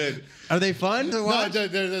so good. Are they fun to watch? No,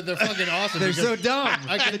 they're fucking awesome. They're so dumb.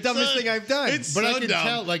 The dumbest thing I've done. It's but so I can dumb,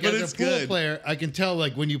 tell, like as a pool player, I can tell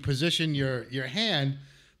like when you position your hand,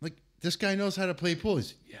 like this guy knows how to play pool.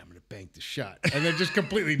 He's I'm gonna bank the shot, and they're just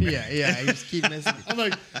completely I just keep missing. I'm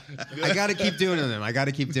like, I gotta keep doing them. I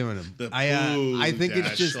think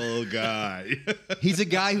it's just guy. He's a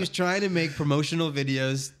guy who's trying to make promotional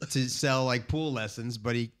videos to sell like pool lessons,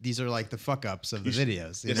 but these are like the fuck ups of the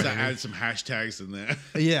videos. Just to add some hashtags in there.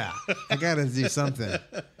 Yeah, I gotta do something.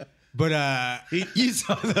 But you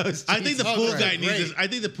saw those. I think the pool guy needs. I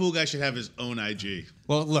think the pool guy should have his own IG.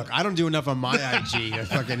 Well, look, I don't do enough on my IG to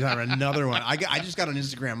fucking have another one. I just got on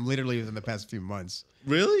Instagram literally within the past few months.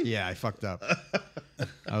 Really? Yeah, I fucked up.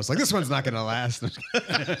 I was like, this one's not gonna last.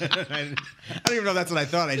 I don't even know if that's what I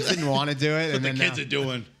thought. I just didn't want to do it. What the kids are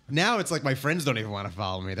doing. Now it's like my friends don't even want to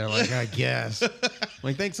follow me. They're like, I guess. I'm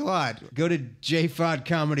like, thanks a lot. Go to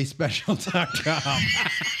JFODComedySpecial.com.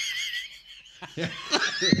 Yeah.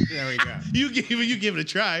 There we go. You give it a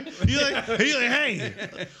try. You're like, hey,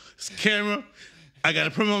 this camera, I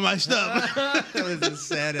gotta promote my stuff. That was the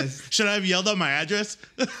saddest. Should I have yelled out my address?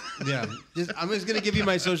 Yeah. I'm just gonna give you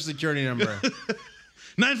my social security number.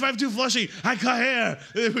 952 Flushing. I cut hair.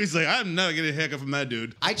 He's like, I'm not getting a haircut from that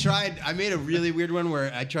dude. I made a really weird one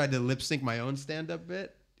where I tried to lip sync my own stand-up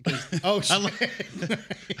bit. Because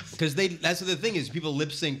that's the thing is people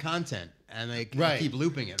lip sync content and they keep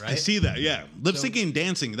looping it, right? I see that, yeah. Lip syncing and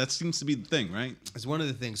dancing, that seems to be the thing, right? It's one of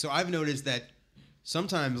the things. So I've noticed that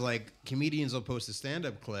sometimes like comedians will post a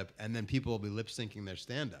stand-up clip and then people will be lip syncing their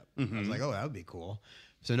stand-up. I was like, oh, that would be cool.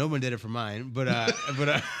 So no one did it for mine, but I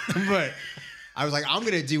was like, I'm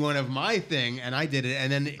gonna do one of my thing, and I did it,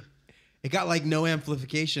 and then it got like no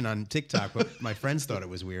amplification on TikTok, but my friends thought it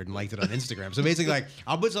was weird and liked it on Instagram. So basically, like,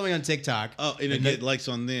 I'll put something on TikTok. Oh, and it get likes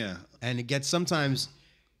on there. And it gets sometimes.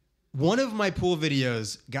 One of my pool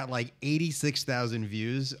videos got like 86,000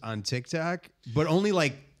 views on TikTok, but only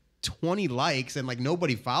like 20 likes and like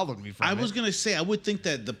nobody followed me from I it. was gonna say I would think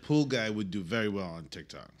that the pool guy would do very well on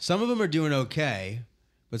TikTok. Some of them are doing okay,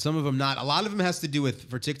 but some of them not. A lot of them has to do with,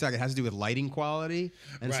 for TikTok, it has to do with lighting quality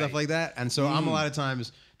and stuff like that. And so I'm a lot of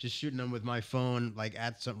times just shooting them with my phone, like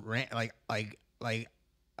at some like right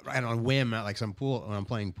on a whim at like some pool when I'm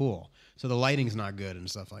playing pool. So the lighting's not good and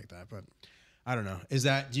stuff like that. But I don't know.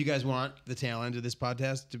 Do you guys want the tail end of this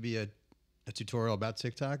podcast to be a tutorial about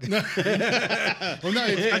TikTok? Well, no,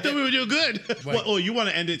 I thought we were doing good. Well, you want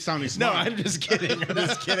to end it sounding smart? No, I'm just kidding. I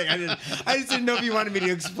just didn't know if you wanted me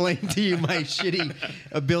to explain to you my shitty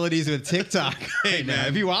abilities with TikTok. Hey, man,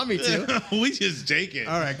 if you want me to, we just take it.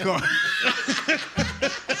 all right, cool.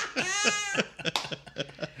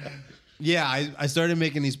 Yeah, I started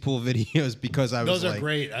making these pool videos because I was Those are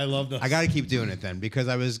great. I love those. I got to keep doing it then because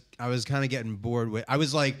I was kind of getting bored with. I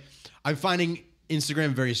was like, I'm finding Instagram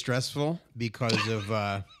very stressful because of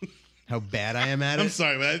how bad I am at it. I'm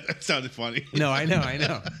sorry, man. That sounded funny. No, I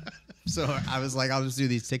know. So I was like, I'll just do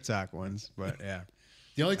these TikTok ones. But yeah.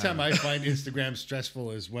 The only time I find Instagram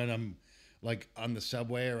stressful is when I'm like on the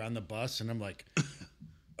subway or on the bus and I'm like,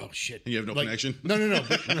 oh shit. And you have no connection? No.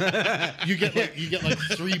 But you get like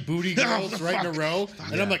 3 booty girls right in a row.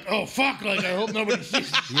 And I'm like, oh fuck, like I hope nobody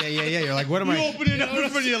sees. Yeah. You're like, what am You I? open it up in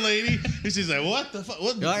front of your lady, and she's like, what the fuck?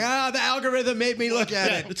 What? You're like, the algorithm made me look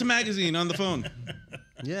at it. It's a magazine on the phone.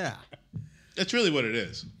 Yeah. That's really what it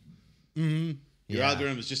is. Mm-hmm. Your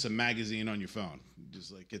algorithm is just a magazine on your phone.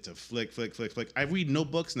 Just like it's a flick. I read no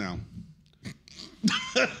books now.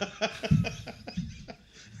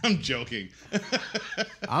 I'm joking.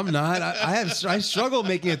 I'm not. I struggle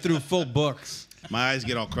making it through full books. My eyes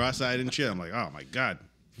get all cross-eyed and shit. I'm like, oh my god.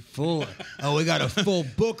 Full. Oh, we got a full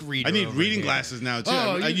book reader. I need over reading here. glasses now too.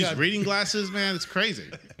 Oh, I you use got- reading glasses, man. It's crazy.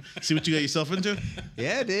 See what you got yourself into?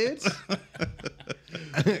 Yeah, dude.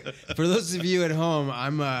 For those of you at home,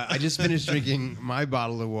 I just finished drinking my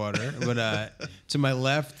bottle of water, but to my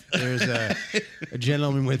left there's a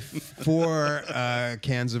gentleman with 4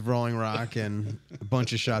 cans of Rolling Rock and a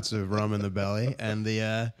bunch of shots of rum in the belly, and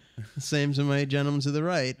the same to my gentleman to the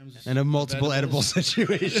right, and a multiple edible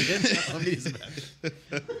situation.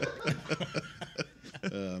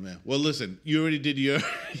 Oh man. Well, listen, you already did your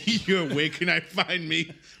where can I find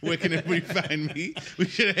me? Where can everybody find me? We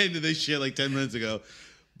should have ended this shit like 10 minutes ago.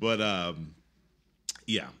 But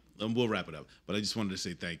yeah, we'll wrap it up. But I just wanted to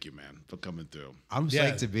say thank you, man, for coming through. I'm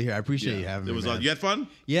psyched to be here. I appreciate you having me. It was man. all, you had fun?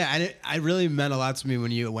 Yeah, and it really meant a lot to me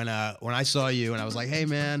when I saw you and I was like, hey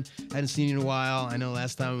man, I hadn't seen you in a while. I know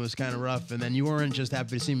last time it was kind of rough, and then you weren't just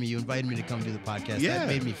happy to see me. You invited me to come do the podcast. Yeah. That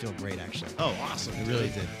made me feel great, actually. Oh, awesome. It really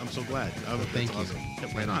did. I'm so glad. thank you. Awesome.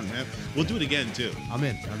 Yeah, right on, man. We'll do it again, too. I'm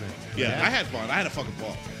in. Yeah, I had fun. I had a fucking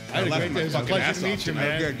ball. I had a left great my day. It was a fucking pleasure ass to meet off you,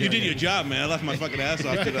 tonight. man. You did your job, man. I left my fucking ass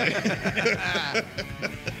off today.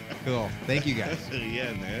 Cool. Thank you guys.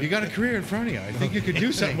 Yeah, man. You got a career in front of you. I think you could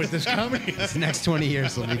do something with this comedy. The next 20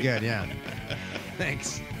 years will be good, yeah.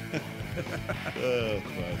 Thanks. Oh,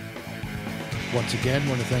 fuck. Once again,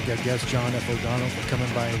 want to thank our guest, John F. O'Donnell, for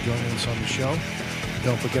coming by and joining us on the show.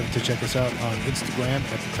 Don't forget to check us out on Instagram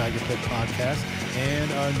at the Tiger Pit Podcast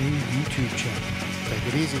and our new YouTube channel. Take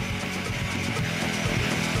it easy.